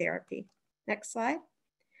IV therapy. Next slide.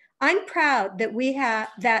 I'm proud that we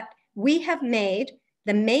have made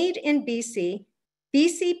the Made in BC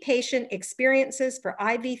Patient Experiences for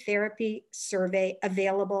IV Therapy survey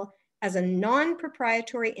available as a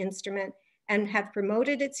non-proprietary instrument and have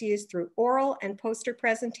promoted its use through oral and poster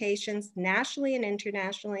presentations nationally and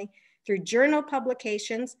internationally, through journal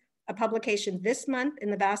publications, a publication this month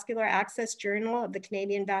in the Vascular Access Journal of the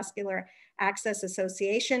Canadian Vascular Access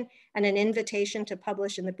Association, and an invitation to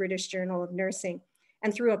publish in the British Journal of Nursing,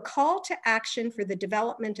 and through a call to action for the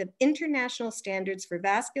development of international standards for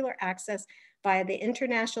vascular access via the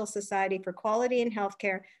International Society for Quality in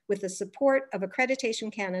Healthcare with the support of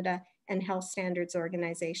Accreditation Canada and Health Standards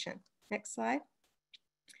Organization. Next slide.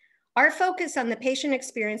 Our focus on the patient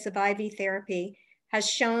experience of IV therapy has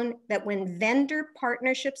shown that when vendor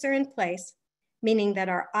partnerships are in place, meaning that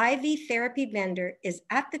our IV therapy vendor is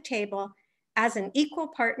at the table as an equal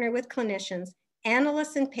partner with clinicians,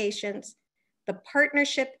 analysts, and patients, the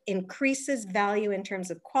partnership increases value in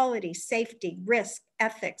terms of quality, safety, risk,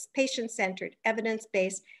 ethics, patient-centered,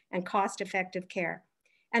 evidence-based, and cost-effective care.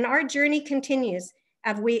 And our journey continues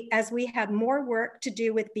as we have more work to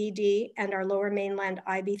do with BD and our Lower Mainland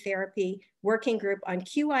IV Therapy Working Group on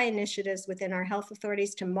QI initiatives within our health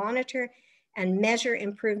authorities to monitor and measure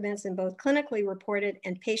improvements in both clinically reported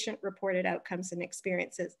and patient-reported outcomes and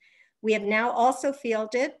experiences. We have now also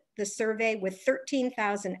fielded the survey with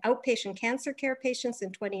 13,000 outpatient cancer care patients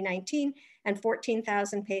in 2019 and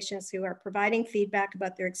 14,000 patients who are providing feedback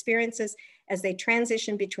about their experiences as they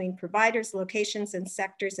transition between providers, locations, and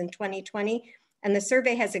sectors in 2020. And the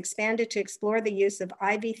survey has expanded to explore the use of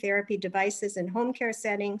IV therapy devices in home care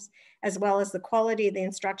settings, as well as the quality of the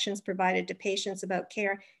instructions provided to patients about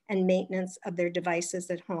care and maintenance of their devices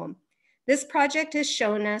at home. This project has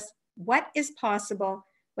shown us what is possible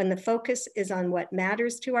when the focus is on what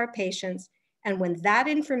matters to our patients, and when that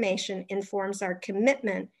information informs our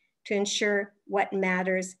commitment to ensure what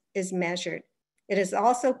matters is measured. It has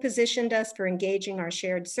also positioned us for engaging our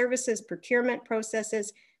shared services procurement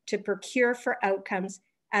processes to procure for outcomes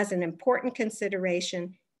as an important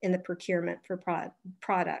consideration in the procurement for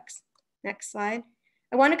products. Next slide.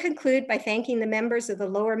 I want to conclude by thanking the members of the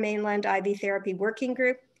Lower Mainland IV Therapy Working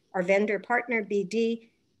Group, our vendor partner BD,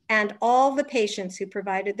 and all the patients who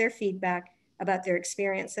provided their feedback about their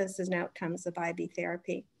experiences and outcomes of IV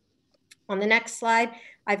therapy. On the next slide,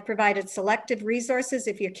 I've provided selective resources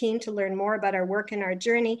if you're keen to learn more about our work and our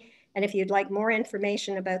journey, and if you'd like more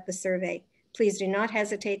information about the survey. Please do not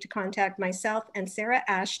hesitate to contact myself and Sarah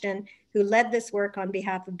Ashton, who led this work on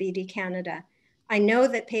behalf of BD Canada. I know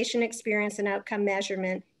that patient experience and outcome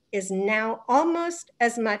measurement is now almost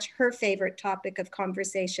as much her favorite topic of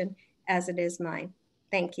conversation as it is mine.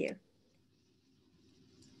 Thank you.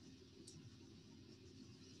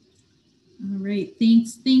 All right,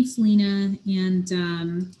 thanks, Lena,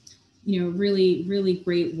 and really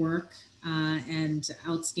great work and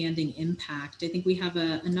outstanding impact. I think we have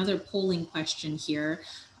another polling question here.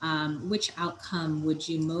 Which outcome would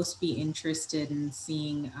you most be interested in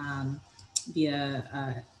seeing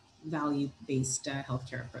via value-based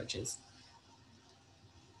healthcare approaches?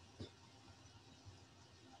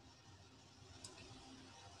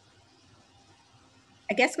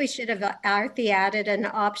 I guess we should have added an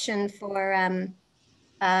option for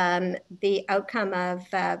the outcome of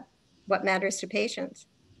what matters to patients.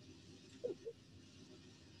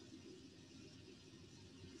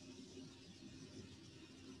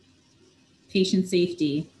 Patient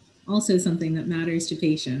safety, also something that matters to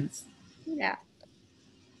patients. Yeah.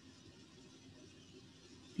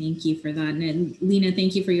 Thank you for that. And Lena,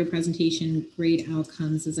 thank you for your presentation. Great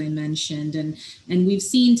outcomes, as I mentioned. And we've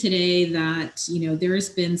seen today that, there has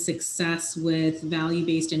been success with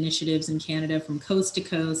value-based initiatives in Canada from coast to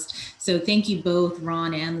coast. So thank you both,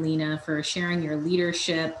 Ron and Lena, for sharing your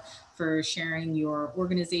leadership, for sharing your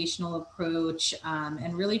organizational approach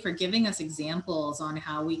and really for giving us examples on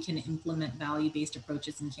how we can implement value-based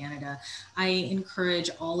approaches in Canada. I encourage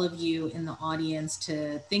all of you in the audience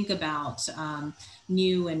to think about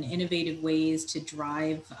new and innovative ways to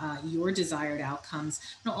drive your desired outcomes,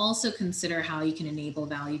 and also consider how you can enable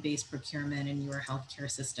value-based procurement in your healthcare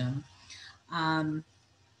system. Do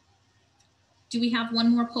we have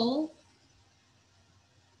one more poll?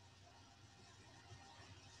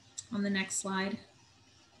 On the next slide.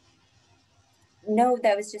 No,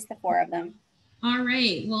 that was just the 4 of them. All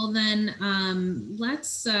right, well then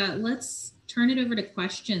let's turn it over to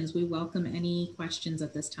questions. We welcome any questions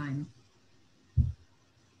at this time.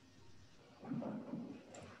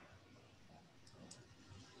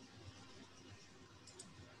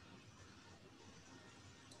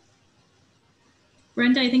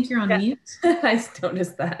 Brenda, I think you're on mute. I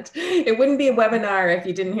noticed that. It wouldn't be a webinar if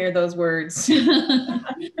you didn't hear those words.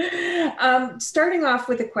 Starting off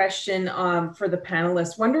with a question for the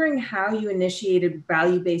panelists, wondering how you initiated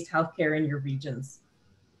value-based healthcare in your regions.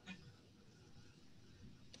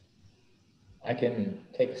 I can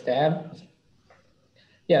take a stab.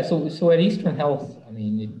 Yeah, so at Eastern Health, I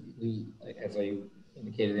mean, we, as I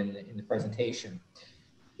indicated in the presentation,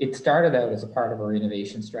 it started out as a part of our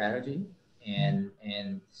innovation strategy. And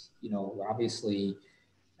you know, obviously,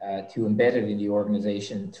 to embed it in the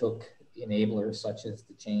organization took enablers such as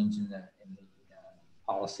the change in the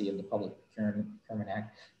policy of the Public Procurement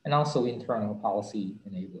Act, and also internal policy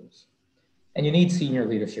enablers. And you need senior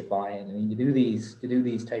leadership buy-in. I mean, to do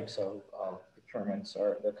these types of procurements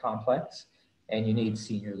they're complex, and you need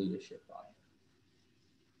senior leadership buy-in.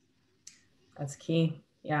 That's key.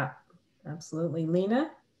 Yeah, absolutely. Lena?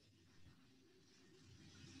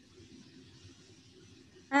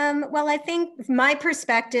 Well, I think my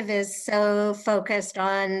perspective is so focused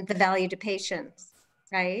on the value to patients,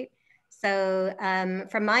 right? So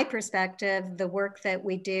from my perspective, the work that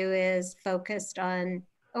we do is focused on,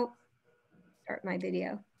 start my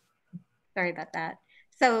video. Sorry about that.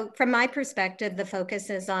 So from my perspective, the focus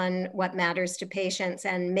is on what matters to patients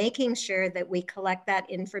and making sure that we collect that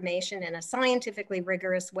information in a scientifically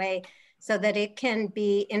rigorous way so that it can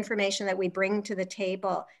be information that we bring to the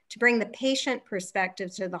table to bring the patient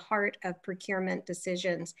perspective to the heart of procurement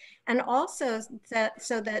decisions. And also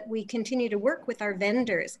so that we continue to work with our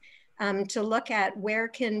vendors to look at where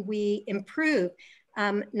can we improve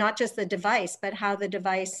not just the device, but how the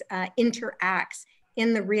device interacts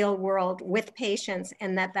in the real world with patients,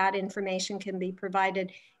 and that information can be provided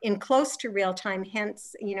in close to real time.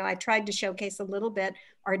 Hence, you know, I tried to showcase a little bit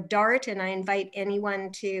our DART, and I invite anyone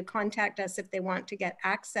to contact us if they want to get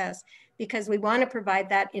access, because we want to provide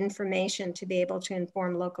that information to be able to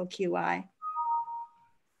inform local QI.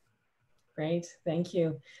 Great, thank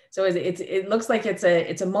you. So it looks like it's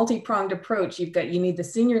a multi-pronged approach. You need the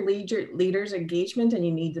senior leaders engagement, and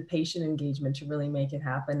you need the patient engagement to really make it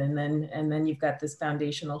happen. And then you've got this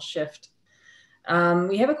foundational shift.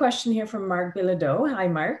 We have a question here from Mark Bilodeau. Hi,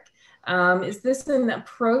 Mark. Is this an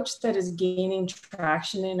approach that is gaining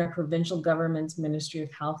traction in our provincial government's Ministry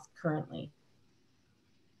of Health currently?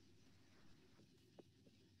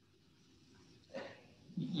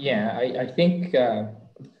 Yeah, I think.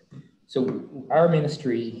 So our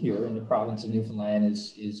ministry here in the province of Newfoundland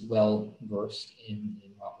is well versed in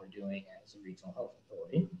what we're doing as a regional health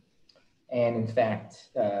authority. And in fact,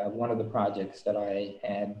 one of the projects that I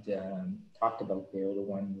had talked about there, the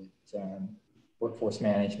one with workforce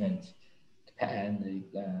management and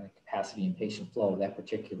the capacity and patient flow, that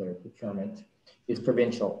particular procurement is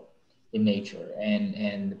provincial in nature.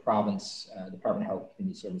 And the province, Department of Health and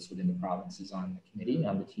Community Service within the province is on the committee,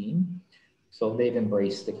 on the team. So they've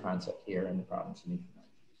embraced the concept here in the province of Newfoundland.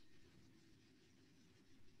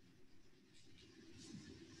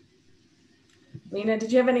 Lena,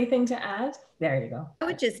 did you have anything to add? There you go. I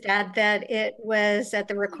would just add that it was at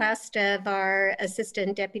the request of our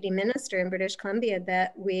Assistant Deputy Minister in British Columbia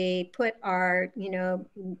that we put our,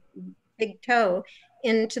 big toe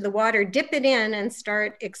into the water, dip it in, and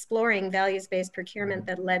start exploring values-based procurement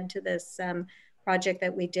that led to this project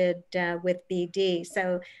that we did with BD.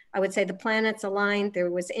 So I would say the planets aligned, there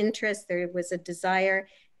was interest, there was a desire,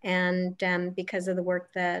 and because of the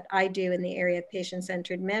work that I do in the area of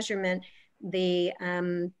patient-centered measurement,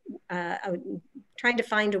 trying to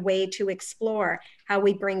find a way to explore how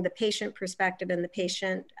we bring the patient perspective and the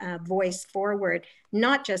patient voice forward,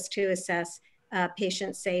 not just to assess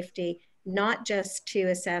patient safety, not just to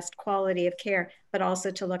assess quality of care, but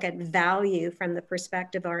also to look at value from the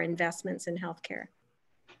perspective of our investments in healthcare.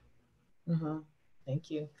 Mm-hmm.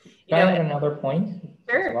 Thank you. Can I add another point?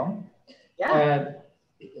 Sure. As well? Yeah.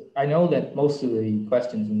 I know that most of the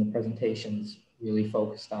questions in the presentations really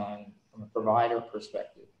focused on from a provider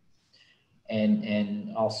perspective,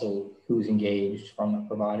 and also who's engaged from a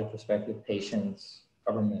provider perspective, patients,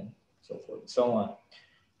 government, so forth and so on.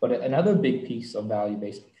 But another big piece of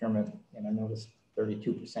value-based procurement, and I noticed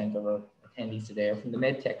 32% of our attendees today are from the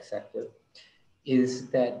medtech sector, is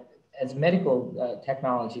that as medical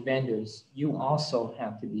technology vendors, you also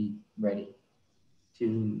have to be ready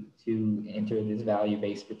to enter this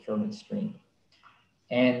value-based procurement stream.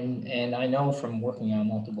 And I know from working on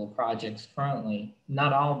multiple projects currently,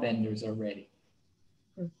 not all vendors are ready.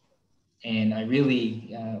 And I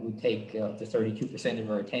really would take the 32% of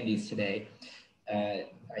our attendees today.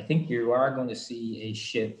 I think you are going to see a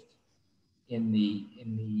shift in the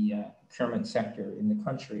procurement sector in the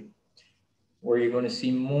country, where you're going to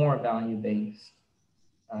see more value-based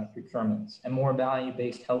procurements and more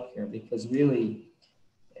value-based healthcare, because really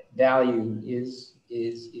value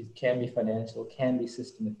it can be financial, it can be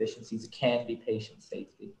system efficiencies, it can be patient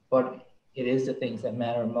safety, but it is the things that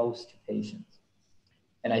matter most to patients.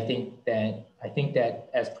 And I think that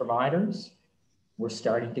as providers, we're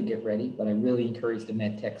starting to get ready, but I really encourage the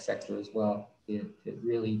medtech sector as well to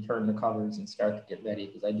really turn the covers and start to get ready,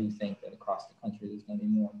 because I do think that across the country, there's going to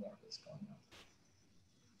be more and more of this going on.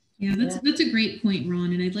 Yeah, that's a great point,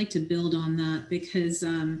 Ron, and I'd like to build on that because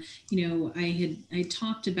you know, I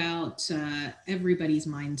talked about everybody's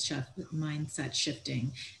mindset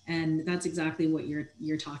shifting, and that's exactly what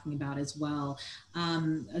you're talking about as well.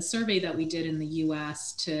 A survey that we did in the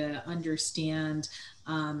U.S. to understand,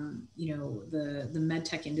 you know, the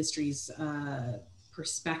medtech industry's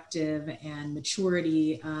perspective and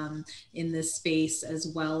maturity in this space, as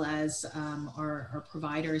well as our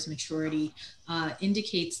providers' maturity,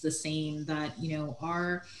 indicates the same, that, you know,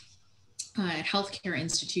 our healthcare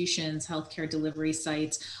institutions, healthcare delivery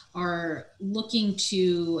sites are looking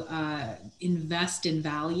to invest in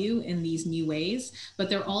value in these new ways, but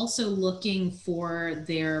they're also looking for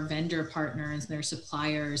their vendor partners, their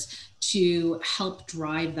suppliers, to help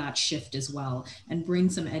drive that shift as well and bring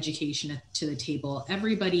some education to the table.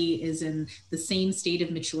 Everybody is in the same state of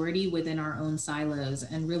maturity within our own silos,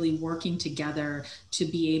 and really working together to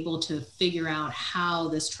be able to figure out how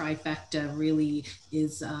this trifecta really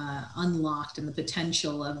is unlocked, and the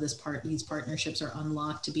potential of these partnerships are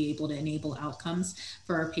unlocked to be able to enable outcomes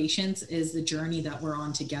for our patients is the journey that we're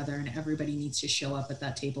on together, and everybody needs to show up at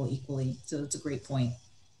that table equally. So it's a great point.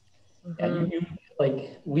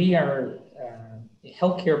 Like we are,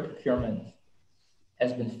 healthcare procurement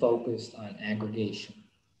has been focused on aggregation,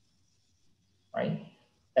 right?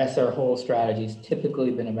 That's our whole strategy. It's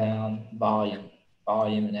typically been around volume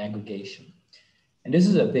and aggregation. And this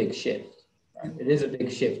is a big shift, right? It is a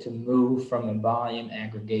big shift to move from a volume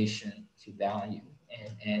aggregation to value.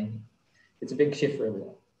 And it's a big shift for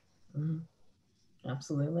everyone. Mm-hmm.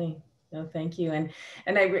 Absolutely. No, thank you. And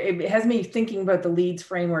it has me thinking about the LEADS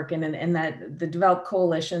framework and that the developed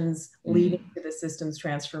coalitions leading to the systems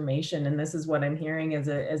transformation. And this is what I'm hearing as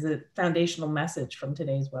a foundational message from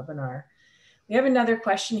today's webinar. We have another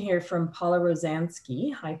question here from Paula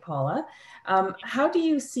Rosansky. Hi, Paula. How do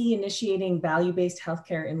you see initiating value-based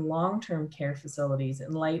healthcare in long-term care facilities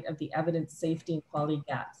in light of the evidence, safety, and quality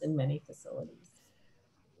gaps in many facilities?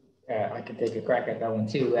 I could take a crack at that one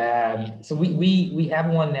too. So we have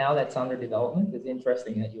one now that's under development. It's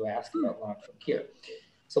interesting that you asked about long-term care.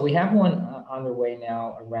 So we have one underway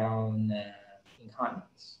now around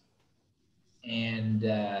incontinence and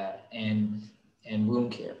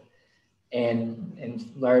wound care, and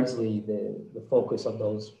largely the focus of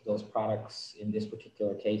those products in this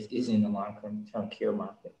particular case is in the long-term care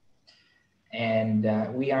market.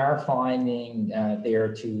 And we are finding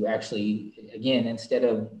there to actually, again, instead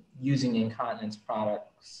of using incontinence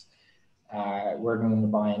products, we're going to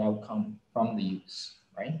buy an outcome from the use,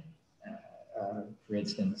 right? For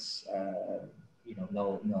instance, you know,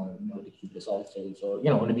 no decubitus ulcers, or,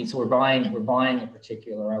 you know what I mean. So we're buying a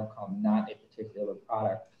particular outcome, not a particular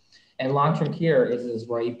product. And long-term care is as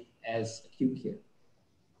ripe as acute care.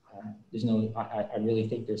 There's no, I really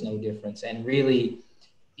think there's no difference. And really,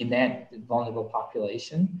 in that vulnerable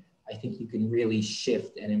population, I think you can really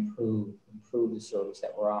shift and improve the service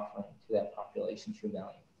that we're offering to that population through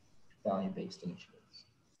value-based initiatives.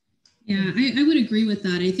 Yeah, I would agree with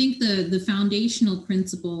that. I think the foundational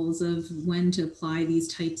principles of when to apply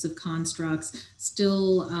these types of constructs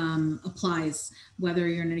still applies, whether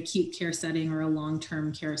you're in an acute care setting or a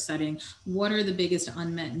long-term care setting. What are the biggest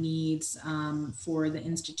unmet needs for the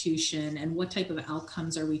institution, and what type of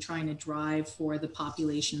outcomes are we trying to drive for the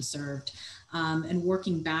population served? and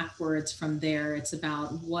working backwards from there. It's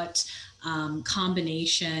about what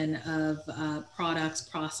combination of products,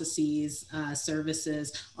 processes,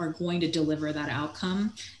 services are going to deliver that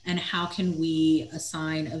outcome, and how can we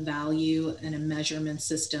assign a value and a measurement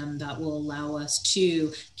system that will allow us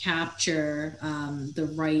to capture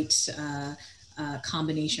the right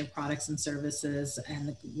combination of products and services and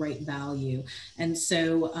the right value. And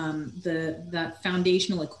so that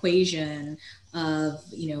foundational equation of,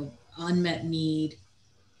 unmet need,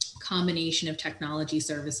 combination of technology,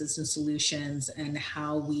 services, and solutions, and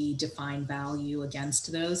how we define value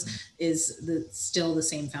against those is still the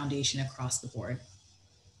same foundation across the board.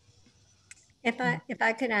 If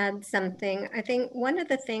I could add something, I think one of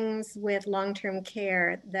the things with long-term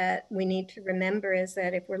care that we need to remember is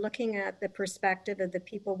that if we're looking at the perspective of the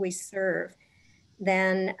people we serve,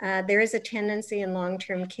 then there is a tendency in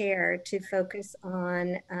long-term care to focus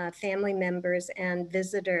on family members and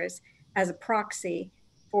visitors as a proxy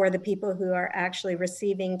for the people who are actually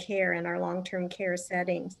receiving care in our long-term care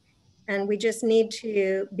settings. And we just need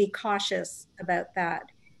to be cautious about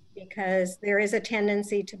that, because there is a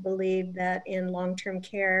tendency to believe that in long-term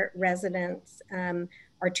care, residents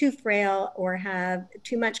are too frail or have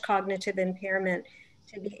too much cognitive impairment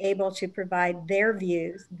to be able to provide their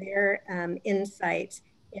views, their insights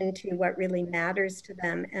into what really matters to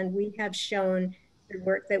them. And we have shown through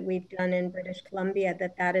work that we've done in British Columbia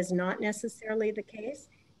that that is not necessarily the case.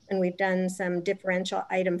 And we've done some differential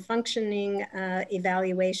item functioning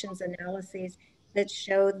evaluations, analyses that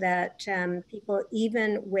show that people,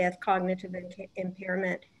 even with cognitive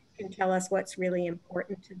impairment, can tell us what's really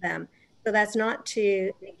important to them. So that's not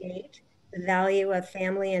to negate the value of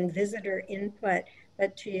family and visitor input,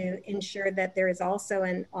 but to ensure that there is also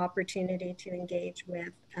an opportunity to engage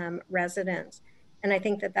with residents. And I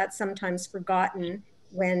think that that's sometimes forgotten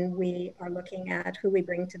when we are looking at who we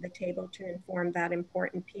bring to the table to inform that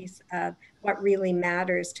important piece of what really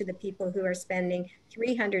matters to the people who are spending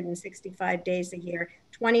 365 days a year,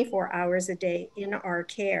 24 hours a day in our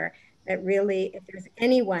care. That really, if there's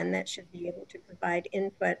anyone that should be able to provide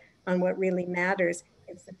input on what really matters,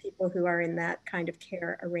 it's the people who are in that kind of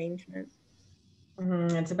care arrangement.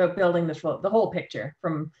 It's about building the whole picture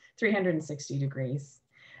from 360 degrees.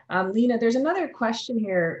 Lena, there's another question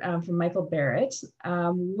here from Michael Barrett.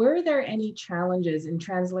 Were there any challenges in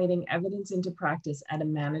translating evidence into practice at a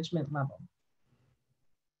management level?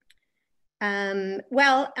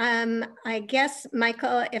 I guess,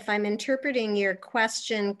 Michael, if I'm interpreting your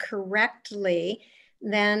question correctly,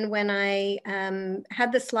 then when I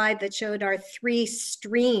had the slide that showed our 3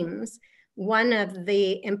 streams, one of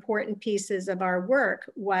the important pieces of our work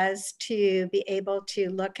was to be able to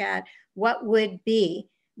look at what would be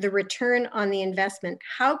the return on the investment.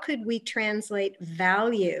 How could we translate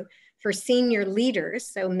value for senior leaders,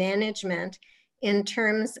 so management, in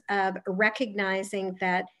terms of recognizing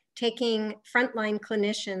that taking frontline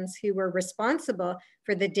clinicians who were responsible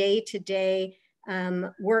for the day-to-day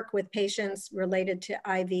work with patients related to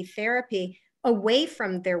IV therapy away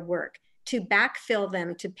from their work, to backfill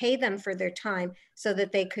them, to pay them for their time so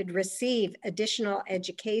that they could receive additional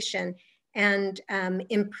education and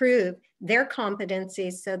improve their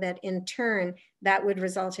competencies, so that in turn, that would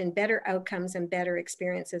result in better outcomes and better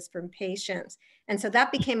experiences from patients. And so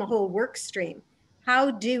that became a whole work stream.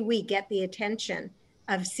 How do we get the attention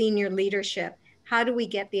of senior leadership? How do we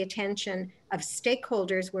get the attention of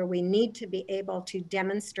stakeholders where we need to be able to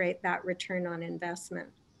demonstrate that return on investment?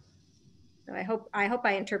 So I hope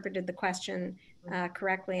I interpreted the question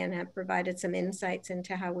correctly and have provided some insights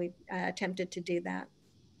into how we attempted to do that.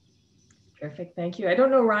 Perfect, thank you. I don't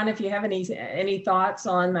know, Ron, if you have any thoughts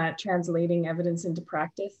on that translating evidence into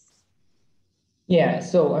practice? Yeah,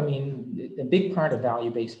 so I mean, a big part of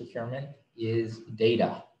value-based procurement is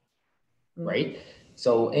data, right?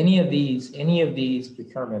 So any of these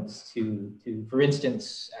procurements to for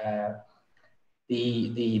instance,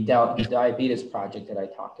 the diabetes project that I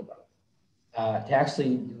talked about, to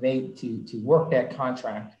actually to work that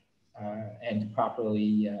contract and to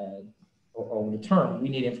properly over the term, we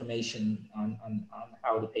need information on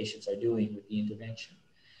how the patients are doing with the intervention.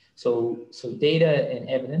 So data and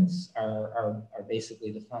evidence are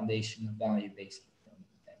basically the foundation of value-based procurement.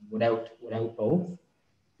 And without both,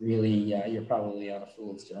 really, you're probably on a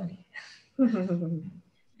fool's journey.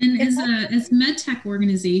 And as medtech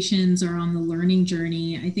organizations are on the learning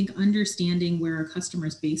journey, I think understanding where our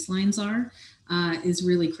customers' baselines are is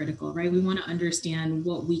really critical, right? We want to understand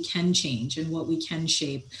what we can change and what we can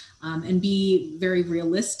shape, and be very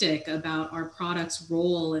realistic about our product's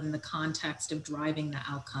role in the context of driving the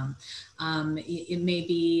outcome. It may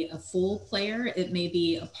be a full player, it may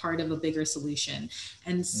be a part of a bigger solution.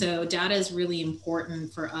 And so data is really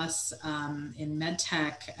important for us in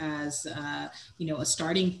MedTech as you know, a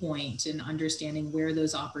starting point in understanding where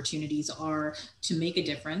those opportunities are to make a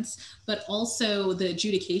difference, but also the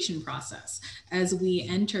adjudication process. As we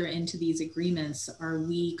enter into these agreements, are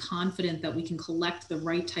we confident that we can collect the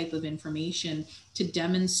right type of information to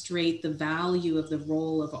demonstrate the value of the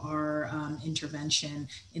role of our intervention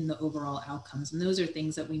in the overall outcomes? And those are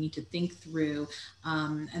things that we need to think through.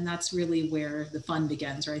 And that's really where the fun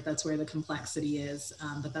begins, right? That's where the complexity is,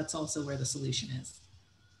 but that's also where the solution is.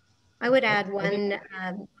 I would add one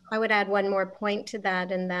more point to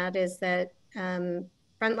that, and that is that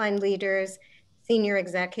frontline leaders, senior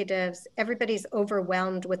executives, everybody's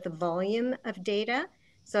overwhelmed with the volume of data.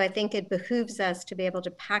 So I think it behooves us to be able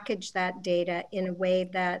to package that data in a way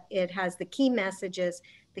that it has the key messages,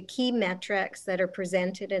 the key metrics that are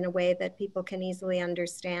presented in a way that people can easily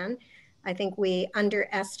understand. I think we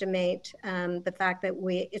underestimate the fact that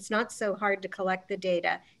it's not so hard to collect the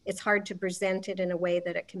data. It's hard to present it in a way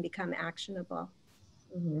that it can become actionable.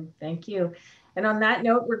 Thank you. And on that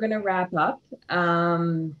note, we're going to wrap up.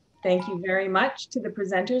 Thank you very much to the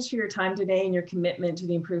presenters for your time today and your commitment to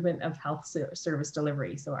the improvement of health service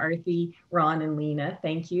delivery. So Arthi, Ron, and Lena,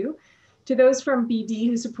 thank you. To those from BD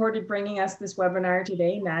who supported bringing us this webinar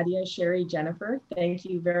today, Nadia, Sherry, Jennifer, thank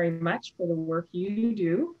you very much for the work you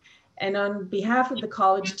do. And on behalf of the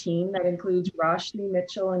college team, that includes Roshni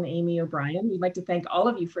Mitchell and Amy O'Brien, we'd like to thank all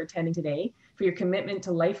of you for attending today, for your commitment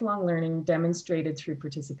to lifelong learning demonstrated through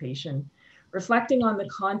participation. Reflecting on the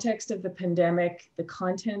context of the pandemic, the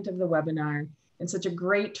content of the webinar, and such a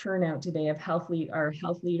great turnout today of our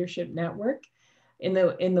Health Leadership Network, in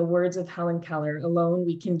the words of Helen Keller, alone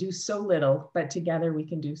we can do so little, but together we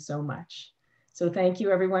can do so much. So thank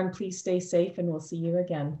you, everyone. Please stay safe, and we'll see you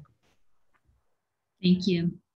again. Thank you.